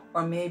own,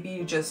 or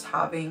maybe just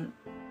having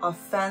a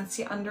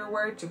fancy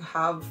underwear to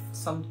have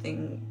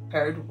something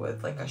paired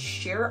with like a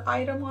sheer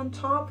item on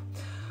top.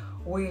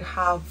 We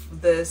have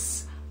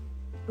this,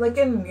 like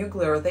in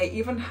Mugler, they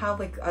even have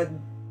like a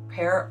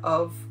pair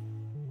of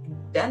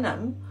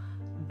denim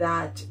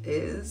that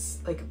is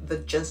like the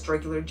just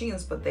regular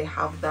jeans, but they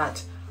have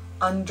that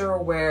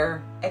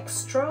underwear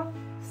extra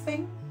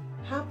thing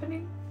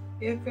happening,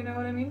 if you know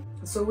what I mean.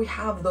 So we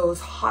have those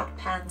hot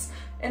pants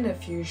in a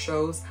few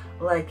shows,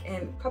 like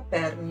in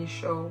Caperni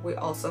show. We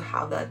also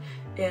have that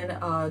in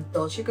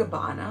Dolce &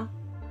 Gabbana,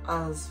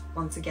 as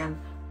once again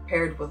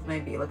paired with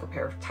maybe like a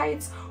pair of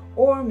tights,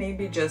 or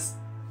maybe just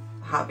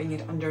having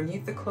it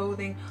underneath the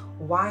clothing.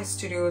 Y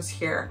Studios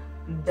here,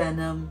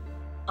 denim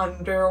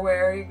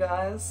underwear, you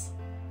guys.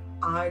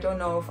 I don't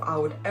know if I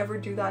would ever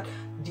do that.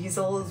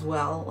 Diesel as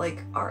well,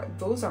 like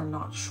those are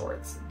not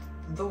shorts,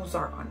 those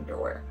are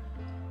underwear.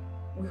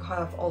 We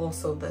have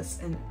also this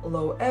in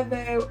Loewe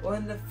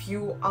in a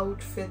few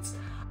outfits.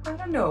 I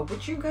don't know,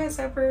 would you guys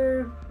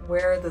ever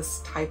wear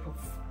this type of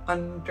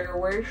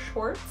underwear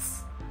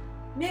shorts?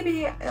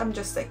 Maybe I'm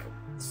just like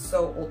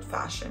so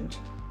old-fashioned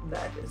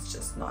that it's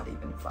just not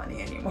even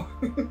funny anymore.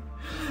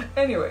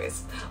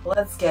 Anyways,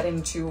 let's get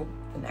into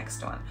the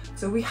next one.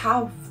 So we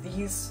have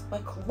these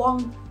like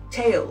long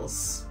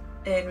tails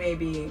in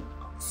maybe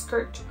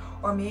skirt,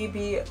 or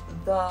maybe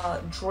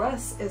the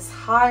dress is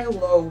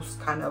high-low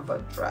kind of a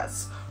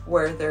dress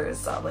where there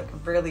is like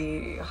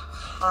really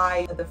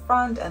high at the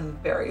front and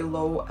very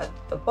low at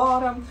the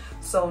bottom,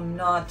 so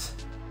not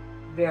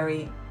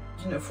very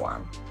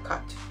uniform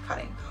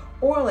cutting.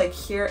 Or like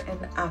here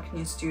in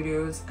Acne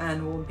Studios,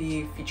 and will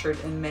be featured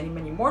in many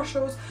more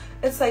shows,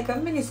 it's like a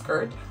mini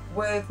skirt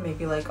with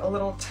maybe like a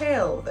little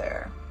tail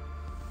there.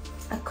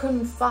 I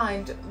couldn't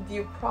find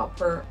the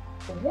proper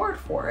word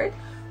for it,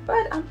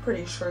 but I'm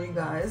pretty sure you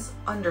guys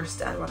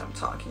understand what I'm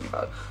talking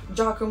about.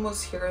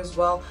 Giacomo's here as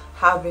well,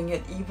 having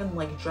it even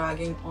like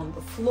dragging on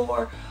the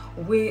floor.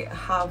 We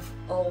have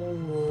a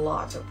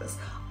lot of this.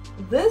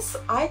 This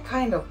I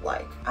kind of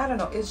like, I don't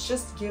know, it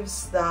just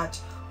gives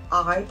that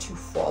eye to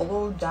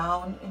follow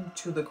down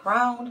into the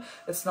ground.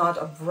 It's not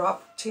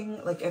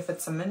abrupting, like if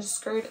it's a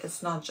miniskirt,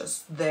 it's not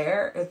just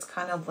there, it's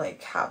kind of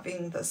like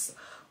having this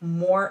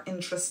more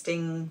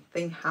interesting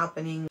thing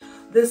happening.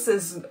 This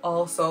is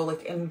also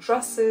like in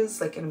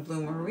dresses, like in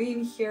Blue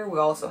Marine here. We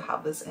also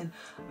have this in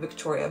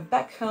Victoria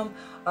Beckham.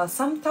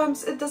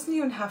 Sometimes it doesn't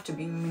even have to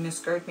be a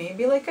miniskirt,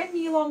 maybe like a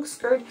knee-long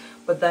skirt,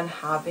 but then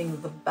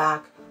having the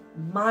back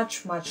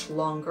much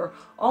longer,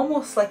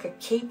 almost like a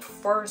cape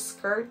fur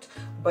skirt,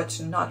 but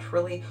not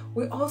really.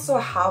 We also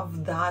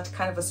have that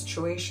kind of a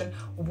situation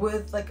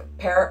with like a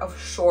pair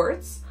of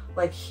shorts,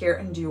 like here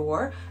in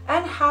Dior,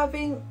 and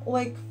having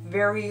like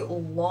very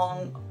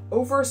long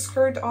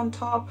overskirt on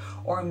top,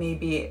 or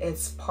maybe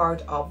it's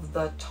part of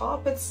the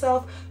top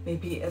itself.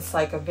 Maybe it's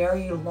like a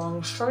very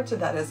long shirt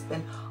that has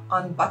been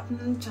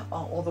unbuttoned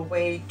all the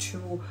way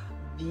to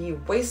the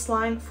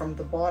waistline from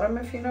the bottom,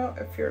 if you know,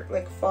 if you're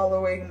like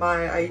following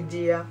my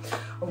idea.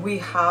 We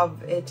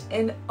have it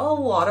in a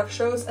lot of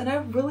shows, and I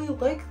really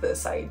like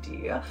this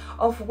idea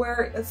of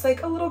where it's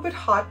like a little bit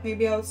hot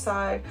maybe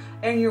outside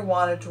and you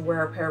wanted to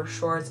wear a pair of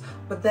shorts,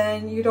 but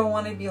then you don't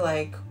want to be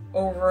like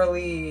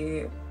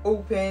overly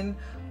open.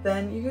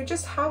 Then you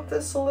just have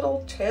this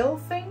little tail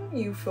thing,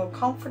 you feel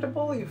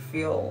comfortable, you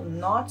feel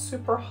not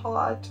super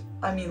hot.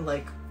 I mean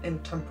like in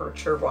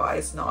temperature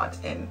wise, not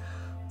in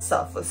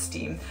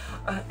self-esteem,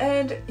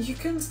 and you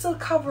can still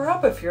cover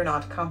up if you're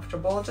not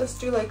comfortable.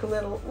 Just do like a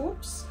little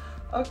oops,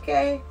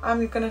 okay,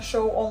 I'm gonna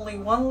show only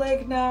one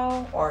leg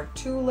now, or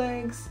two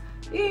legs,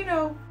 you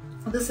know.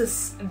 This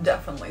is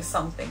definitely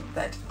something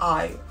that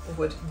I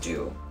would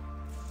do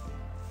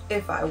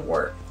if I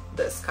wore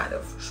this kind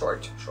of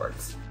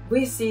shorts.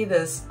 We see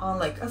this on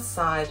like a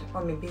side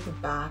or maybe the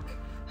back,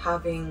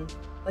 having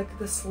like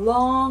this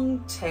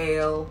long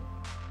tail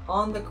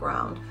on the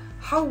ground.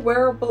 How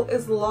wearable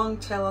is the long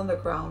tail on the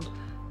ground?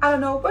 I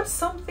don't know, but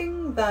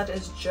something that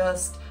is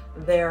just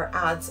there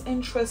adds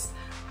interest,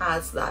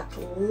 adds that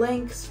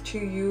length to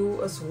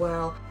you as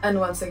well. And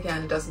once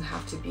again, it doesn't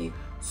have to be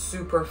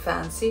super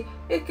fancy.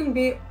 It can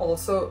be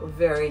also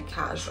very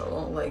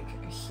casual,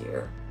 like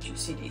here,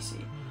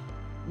 GCDC.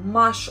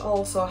 Mush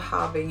also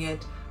having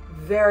it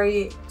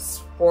very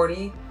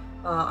sporty.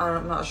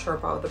 I'm not sure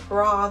about the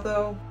bra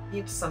though.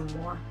 Need some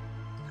more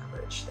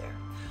coverage there.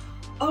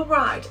 All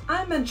right,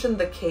 I mentioned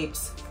the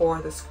capes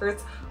for the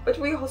skirts, but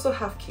we also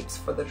have capes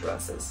for the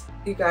dresses.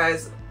 You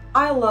guys,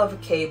 I love a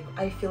cape.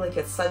 I feel like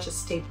it's such a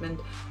statement.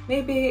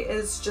 Maybe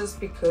it's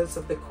just because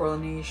of the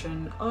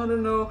coronation, I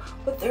don't know,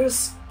 but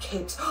there's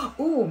capes.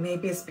 Ooh,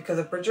 maybe it's because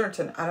of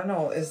Bridgerton. I don't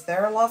know. Is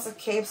there lots of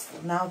capes?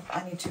 Now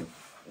I need to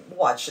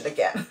watch it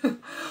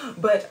again.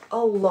 But a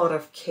lot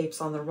of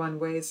capes on the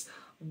runways.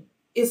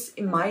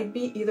 It might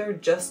be either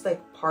just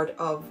like part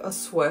of a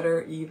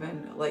sweater,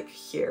 even like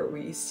here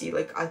we see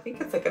like, I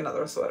think it's like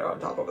another sweater on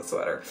top of a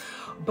sweater,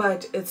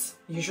 but it's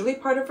usually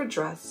part of a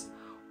dress,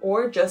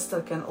 or just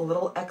like a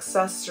little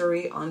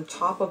accessory on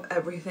top of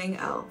everything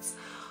else.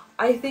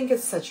 I think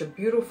it's such a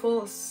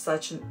beautiful,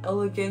 such an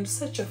elegant,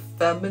 such a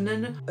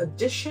feminine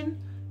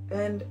addition,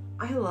 and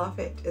I love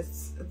it.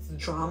 It's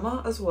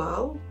drama as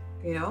well,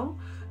 you know,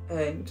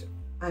 and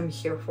I'm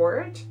here for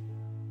it.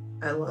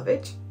 I love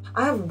it.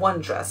 I have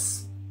one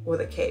dress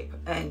with a cape,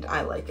 and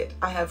I like it.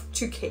 I have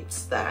 2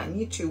 capes that I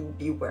need to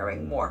be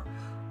wearing more.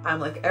 I'm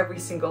like, every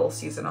single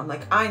season I'm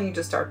like, I need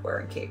to start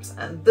wearing capes,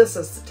 and this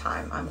is the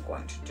time I'm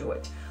going to do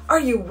it. Are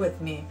you with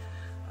me?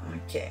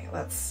 Okay,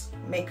 let's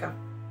make a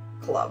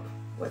club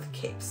with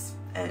capes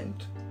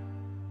and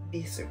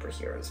be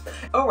superheroes.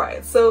 All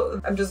right, so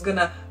I'm just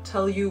gonna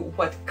tell you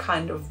what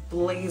kind of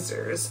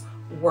blazers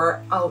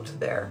were out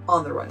there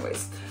on the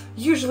runways.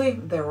 Usually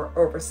they were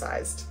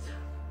oversized.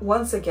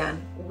 Once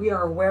again, we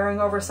are wearing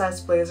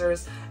oversized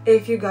blazers.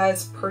 If you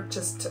guys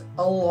purchased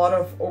a lot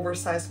of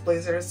oversized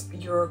blazers,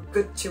 you're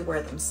good to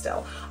wear them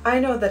still.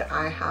 I know that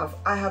I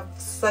have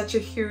such a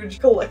huge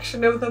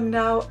collection of them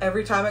now.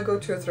 Every time I go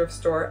to a thrift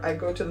store, I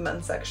go to the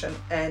men's section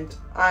and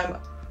I'm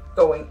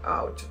going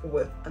out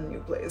with a new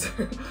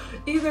blazer,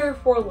 either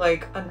for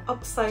like an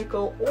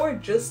upcycle or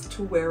just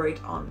to wear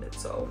it on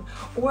its own,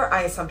 or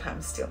I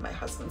sometimes steal my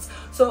husband's.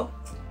 So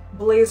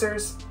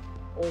blazers,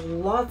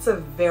 lots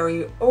of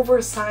very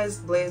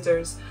oversized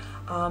blazers.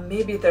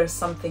 Maybe there's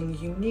something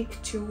unique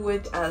to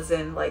it, as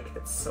in like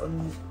it's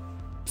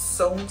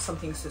sewn,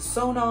 something's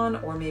sewn on,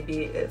 or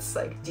maybe it's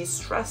like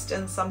distressed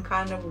in some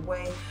kind of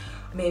way.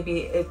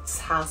 Maybe it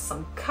has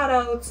some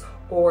cutouts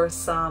or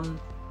some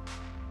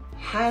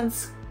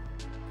hands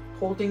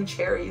holding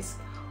cherries,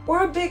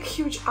 or a big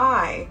huge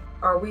eye.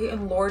 Are we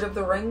in Lord of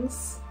the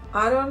Rings?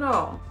 I don't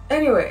know.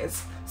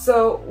 Anyways,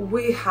 so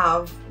we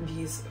have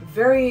these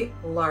very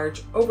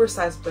large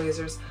oversized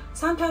blazers.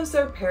 Sometimes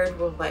they're paired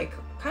with like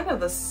kind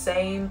of the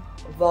same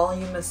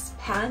voluminous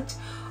pant.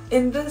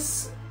 In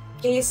this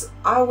case,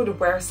 I would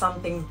wear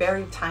something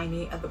very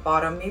tiny at the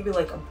bottom, maybe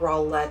like a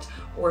bralette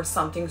or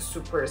something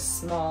super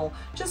small,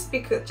 just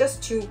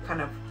to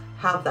kind of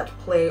have that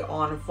play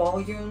on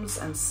volumes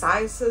and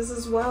sizes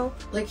as well.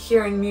 Like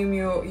here in Miu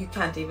Miu, you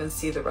can't even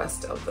see the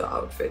rest of the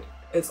outfit.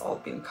 It's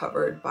all being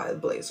covered by a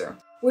blazer.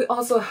 We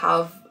also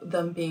have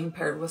them being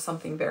paired with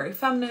something very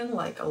feminine,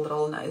 like a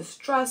little nice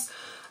dress,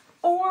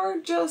 or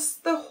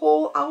just the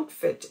whole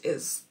outfit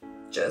is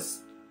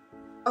just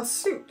a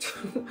suit.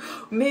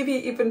 Maybe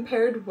even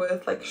paired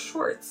with like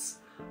shorts.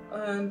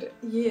 And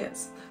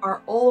yes,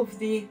 are all of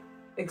the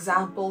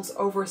examples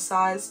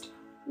oversized?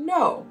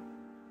 No,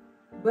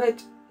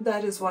 but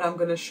that is what I'm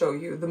going to show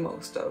you the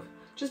most of,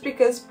 just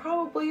because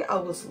probably I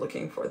was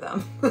looking for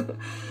them.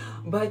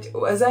 But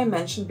as I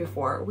mentioned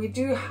before, we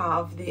do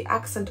have the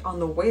accent on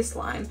the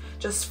waistline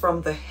just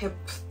from the hip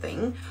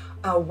thing,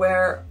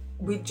 where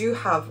we do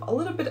have a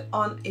little bit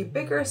on a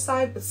bigger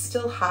side, but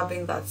still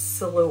having that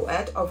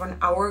silhouette of an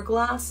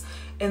hourglass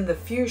in the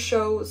few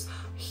shows.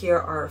 Here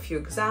are a few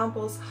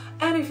examples.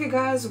 And if you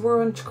guys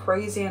weren't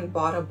crazy and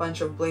bought a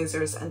bunch of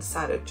blazers and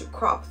decided to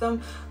crop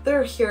them,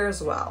 they're here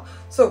as well.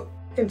 So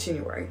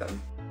continue wearing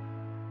them.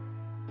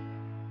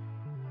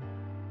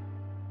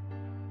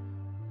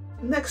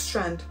 Next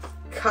trend,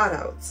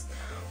 cutouts.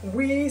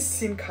 We've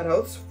seen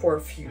cutouts for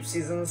a few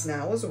seasons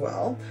now as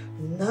well.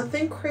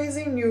 Nothing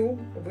crazy new.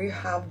 We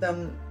have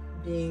them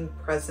being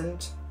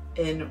present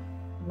in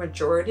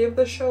majority of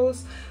the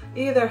shows,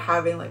 either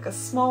having like a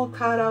small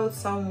cutout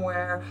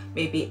somewhere,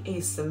 maybe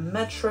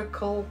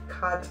asymmetrical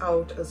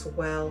cutout as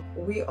well.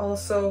 We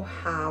also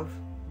have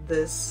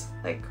this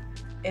like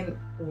in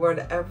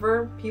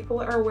whatever people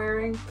are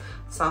wearing.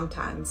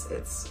 Sometimes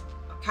it's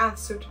a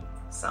catsuit,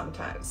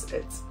 sometimes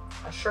it's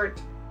a shirt,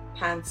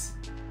 pants,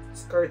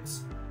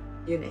 skirts,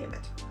 you name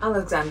it.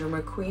 Alexander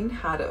McQueen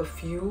had a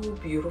few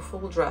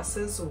beautiful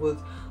dresses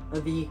with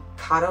the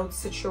cutout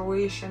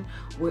situation.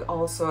 We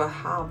also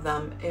have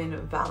them in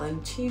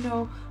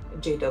Valentino,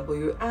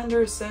 J.W.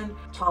 Anderson,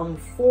 Tom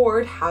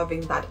Ford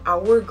having that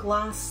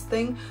hourglass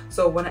thing.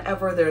 So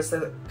whenever there's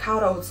a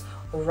cutouts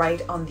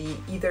right on the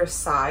either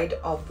side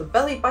of the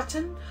belly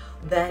button,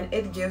 then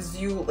it gives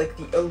you like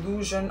the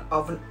illusion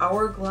of an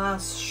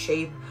hourglass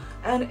shape,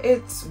 and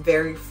it's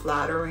very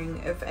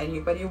flattering if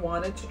anybody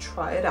wanted to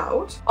try it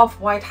out.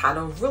 Off-White had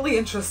a really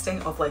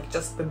interesting of like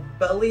just the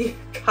belly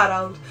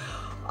cutout.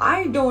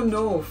 I don't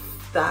know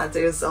if that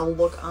is a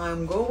look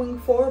I'm going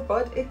for,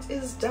 but it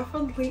is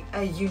definitely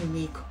a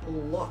unique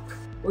look.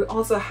 We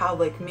also have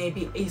like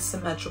maybe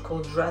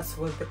asymmetrical dress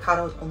with the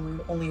cutout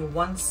on only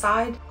one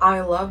side. I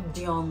love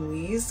Dion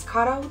Lee's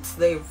cutouts.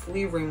 They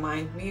really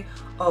remind me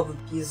of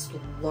these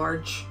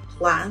large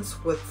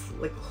plants with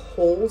like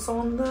holes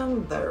on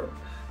them. They're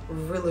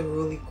really,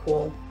 really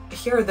cool.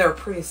 Here they're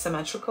pretty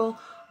symmetrical,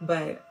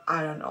 but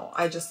I don't know.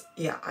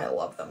 I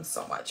love them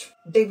so much.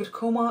 David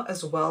Coma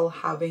as well,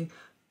 having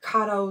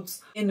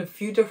cutouts in a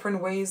few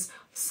different ways,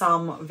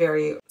 some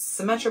very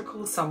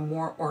symmetrical, some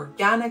more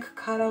organic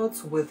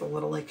cutouts with a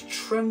little like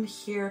trim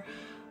here.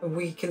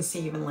 We can see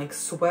even like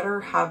sweater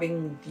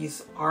having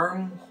these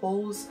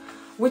armholes,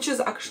 which is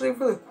actually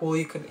really cool.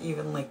 You can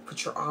even like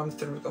put your arm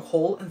through the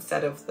hole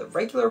instead of the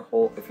regular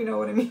hole, if you know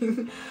what I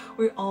mean.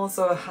 We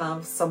also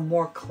have some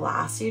more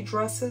classy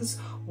dresses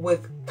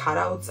with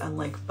cutouts and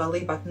like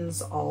belly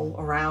buttons all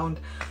around.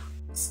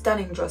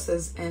 Stunning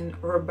dresses in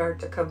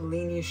Roberta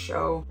Cavallini's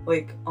show.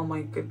 Like, oh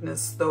my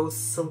goodness, those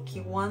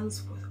silky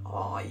ones with,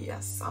 oh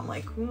yes, I'm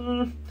like,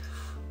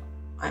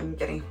 I'm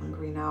getting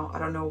hungry now. I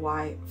don't know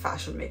why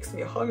fashion makes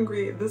me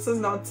hungry. This is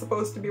not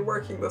supposed to be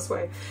working this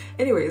way.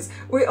 Anyways,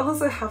 we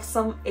also have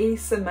some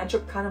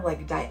asymmetric kind of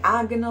like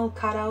diagonal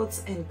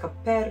cutouts in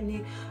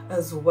Caperni,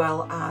 as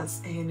well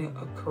as in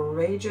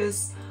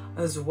Courageous,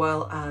 as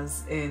well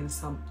as in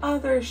some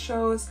other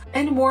shows,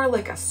 and more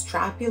like a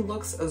strappy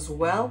looks as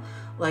well.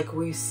 Like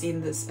we've seen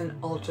this in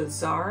Ultra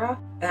Zara,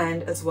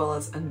 and as well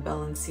as in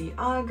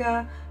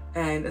Balenciaga,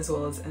 and as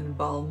well as in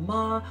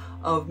Balmain,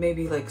 of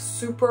maybe like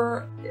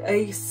super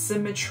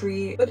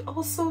asymmetry, but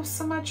also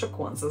symmetric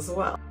ones as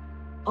well.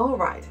 All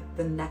right,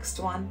 the next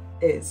one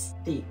is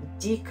the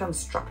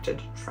deconstructed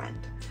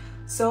trend.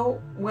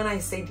 So when I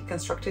say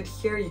deconstructed,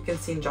 here you can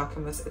see in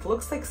Jacquemus, it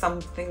looks like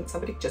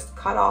somebody just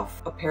cut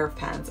off a pair of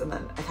pants and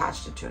then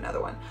attached it to another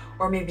one.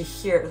 Or maybe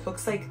here, it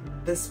looks like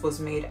this was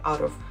made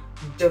out of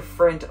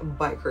different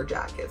biker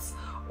jackets.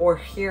 Or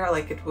here,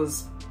 like it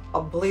was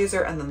a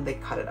blazer and then they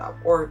cut it up,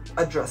 or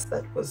a dress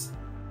that was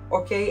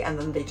okay and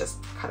then they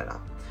just cut it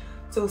up.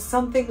 So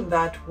something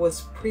that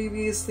was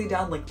previously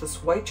done, like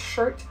this white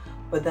shirt,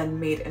 but then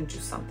made into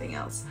something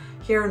else.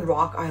 Here in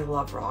Rock, I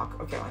love Rock.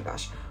 Okay, oh my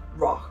gosh,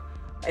 Rock.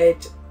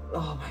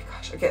 Oh my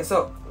gosh. Okay,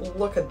 so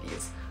look at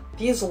these.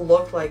 These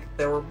look like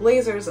there were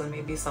blazers and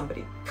maybe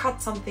somebody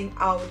cut something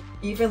out.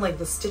 Even like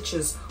the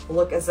stitches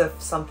look as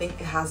if something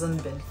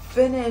hasn't been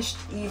finished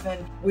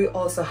even. We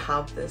also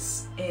have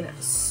this in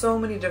so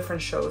many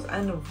different shows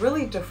and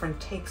really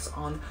different takes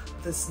on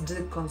this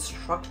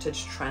deconstructed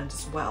trend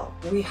as well.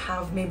 We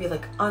have maybe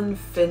like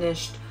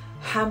unfinished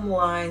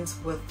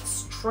hemlines with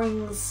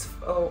strings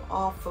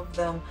off of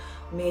them.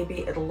 Maybe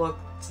it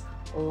looked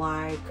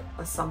like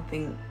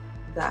something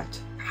that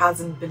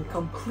hasn't been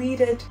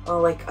completed,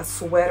 like a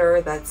sweater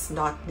that's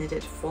not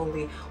knitted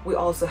fully. We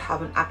also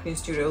have in Acne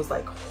Studios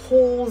like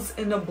holes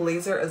in a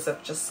blazer, as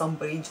if just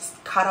somebody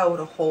just cut out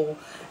a hole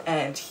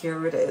and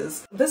here it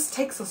is. This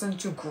takes us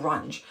into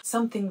grunge,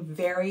 something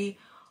very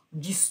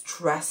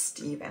distressed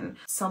even,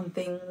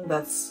 something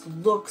that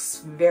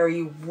looks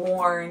very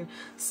worn,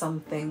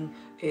 something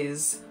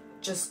is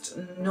just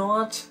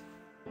not,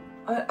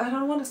 I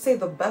don't want to say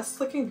the best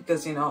looking,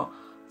 because you know,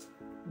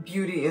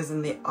 beauty is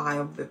in the eye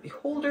of the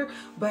beholder,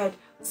 but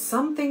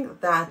something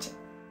that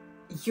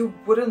you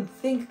wouldn't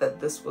think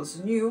that this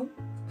was new,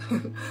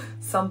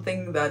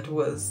 something that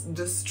was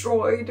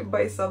destroyed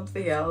by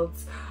something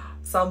else,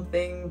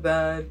 something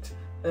that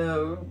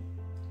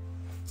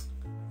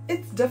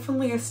it's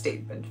definitely a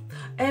statement.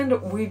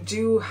 And we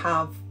do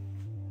have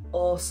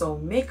also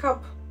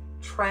makeup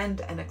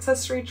trend and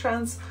accessory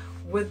trends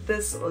with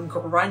this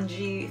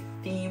grungy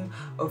theme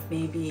of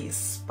maybe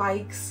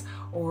spikes,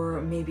 or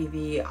maybe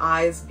the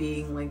eyes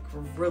being like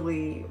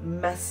really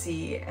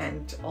messy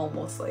and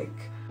almost like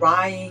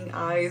crying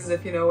eyes,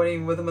 if you know what I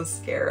mean, with a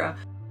mascara.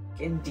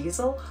 In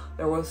Diesel,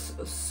 there was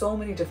so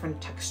many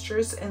different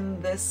textures in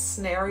this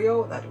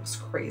scenario that it was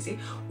crazy.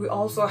 We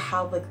also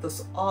have like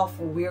this off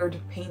weird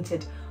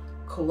painted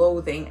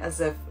clothing, as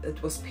if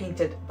it was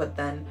painted but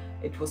then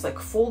it was like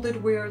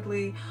folded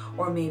weirdly,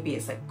 or maybe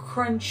it's like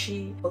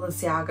crunchy.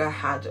 Balenciaga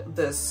had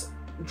this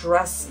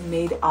dress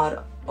made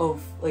out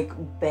of like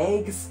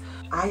bags.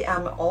 I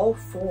am all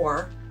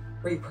for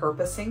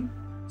repurposing,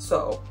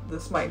 so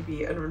this might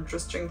be an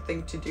interesting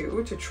thing to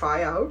do, to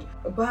try out.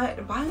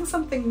 But buying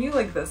something new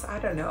like this, I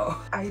don't know.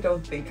 I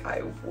don't think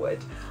I would.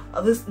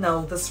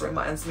 This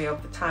reminds me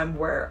of the time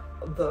where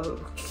the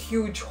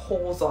huge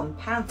holes on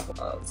pants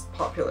was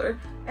popular,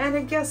 and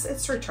I guess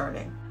it's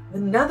returning.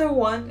 Another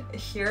one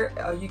here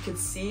you can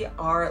see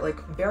are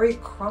like very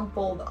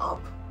crumpled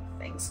up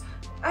things.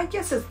 I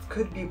guess it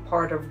could be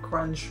part of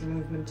grunge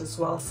movement as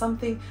well,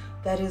 something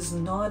that is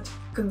not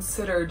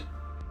considered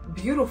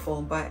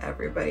beautiful by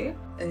everybody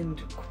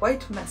and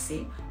quite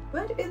messy,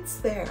 but it's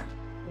there.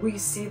 We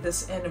see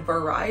this in a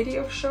variety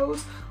of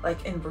shows,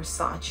 like in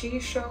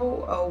Versace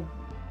show,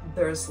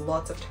 there's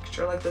lots of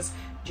texture like this.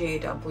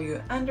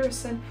 J.W.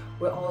 Anderson.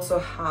 We also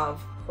have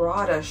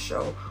Prada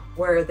show,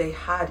 where they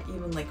had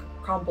even like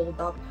crumpled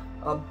up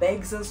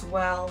bags as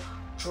well,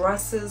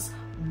 dresses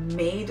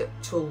made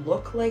to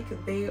look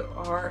like they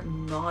are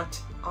not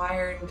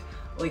ironed,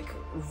 like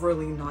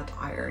really not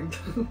ironed.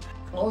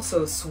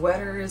 Also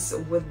sweaters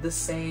with the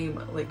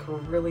same, like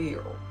really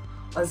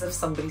as if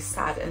somebody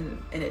sat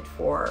in it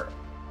for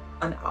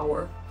an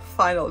hour.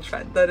 Final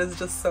trend that is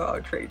just so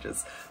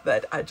outrageous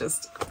that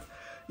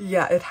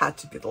yeah, it had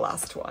to be the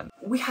last one.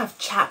 We have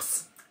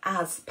chaps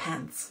as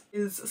pants.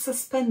 Is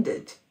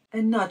suspended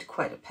and not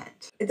quite a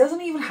pant. It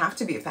doesn't even have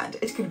to be a pant,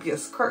 it could be a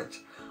skirt,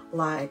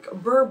 like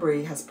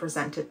Burberry has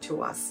presented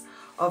to us,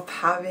 of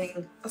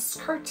having a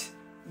skirt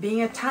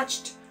being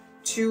attached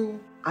to,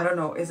 I don't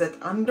know, is it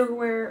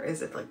underwear?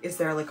 Is it like, is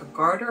there like a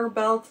garter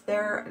belt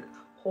there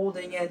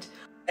holding it,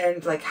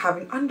 and like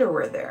having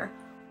underwear there?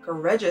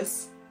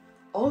 Courageous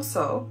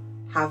also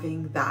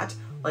having that,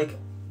 like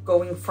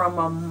going from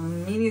a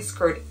mini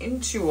skirt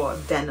into a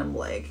denim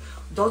leg.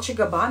 Dolce &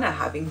 Gabbana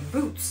having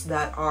boots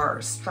that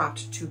are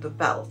strapped to the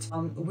belt.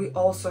 We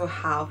also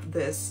have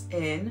this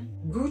in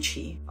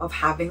Gucci, of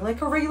having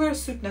like a regular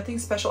suit, nothing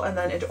special, and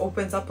then it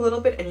opens up a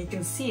little bit and you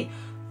can see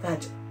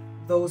that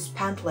those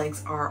pant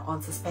legs are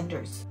on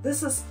suspenders.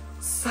 This is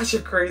such a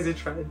crazy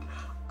trend.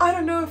 I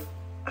don't know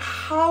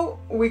how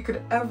we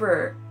could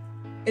ever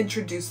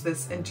introduce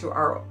this into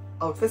our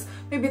outfits.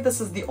 Maybe this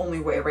is the only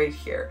way right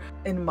here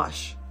in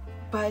mush.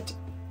 But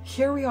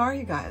here we are,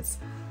 you guys.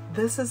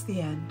 This is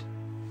the end.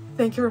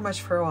 Thank you very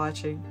much for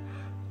watching.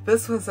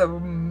 This was a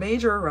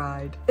major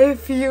ride.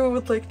 If you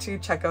would like to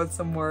check out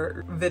some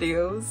more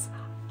videos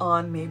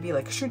on maybe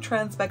like shoe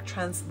trends, bag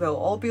trends, they'll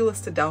all be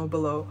listed down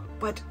below.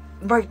 But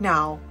right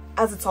now,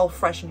 as it's all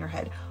fresh in your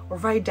head,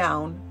 write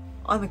down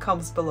on the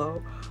comments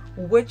below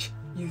which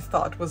you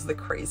thought was the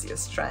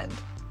craziest trend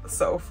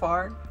so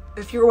far.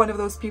 If you're one of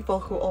those people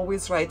who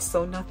always writes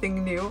so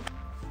nothing new,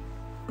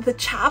 the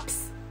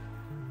chaps,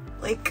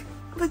 like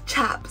the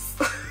chaps,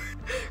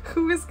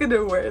 who is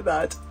gonna wear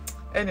that?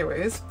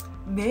 Anyways,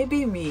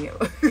 maybe me.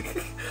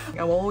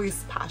 I'm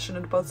always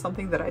passionate about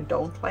something that I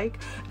don't like,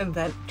 and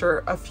then after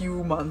a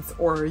few months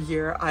or a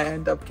year I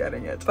end up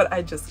getting it. But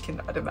I just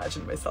cannot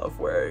imagine myself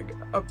wearing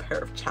a pair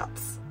of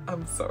chaps.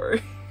 I'm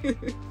sorry.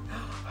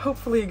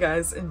 Hopefully you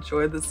guys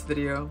enjoyed this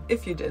video.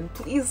 If you did,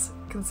 please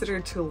consider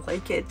to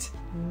like it,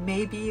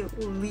 maybe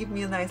leave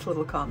me a nice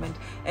little comment,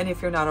 and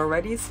if you're not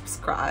already,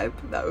 subscribe.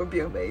 That would be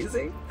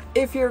amazing.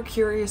 If you're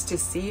curious to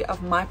see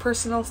of my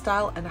personal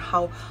style and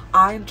how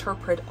I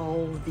interpret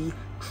all the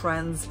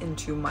trends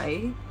into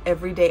my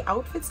everyday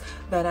outfits,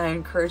 then I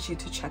encourage you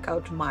to check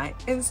out my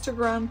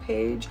Instagram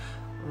page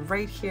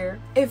right here.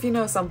 If you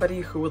know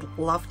somebody who would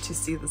love to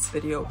see this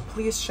video,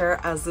 please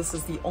share, as this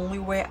is the only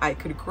way I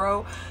could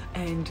grow,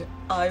 and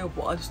I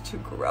want to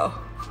grow.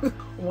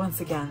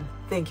 Once again,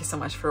 thank you so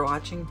much for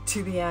watching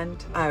to the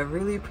end. I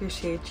really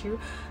appreciate you,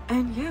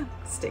 and yeah,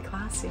 stay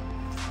classy.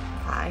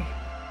 Bye.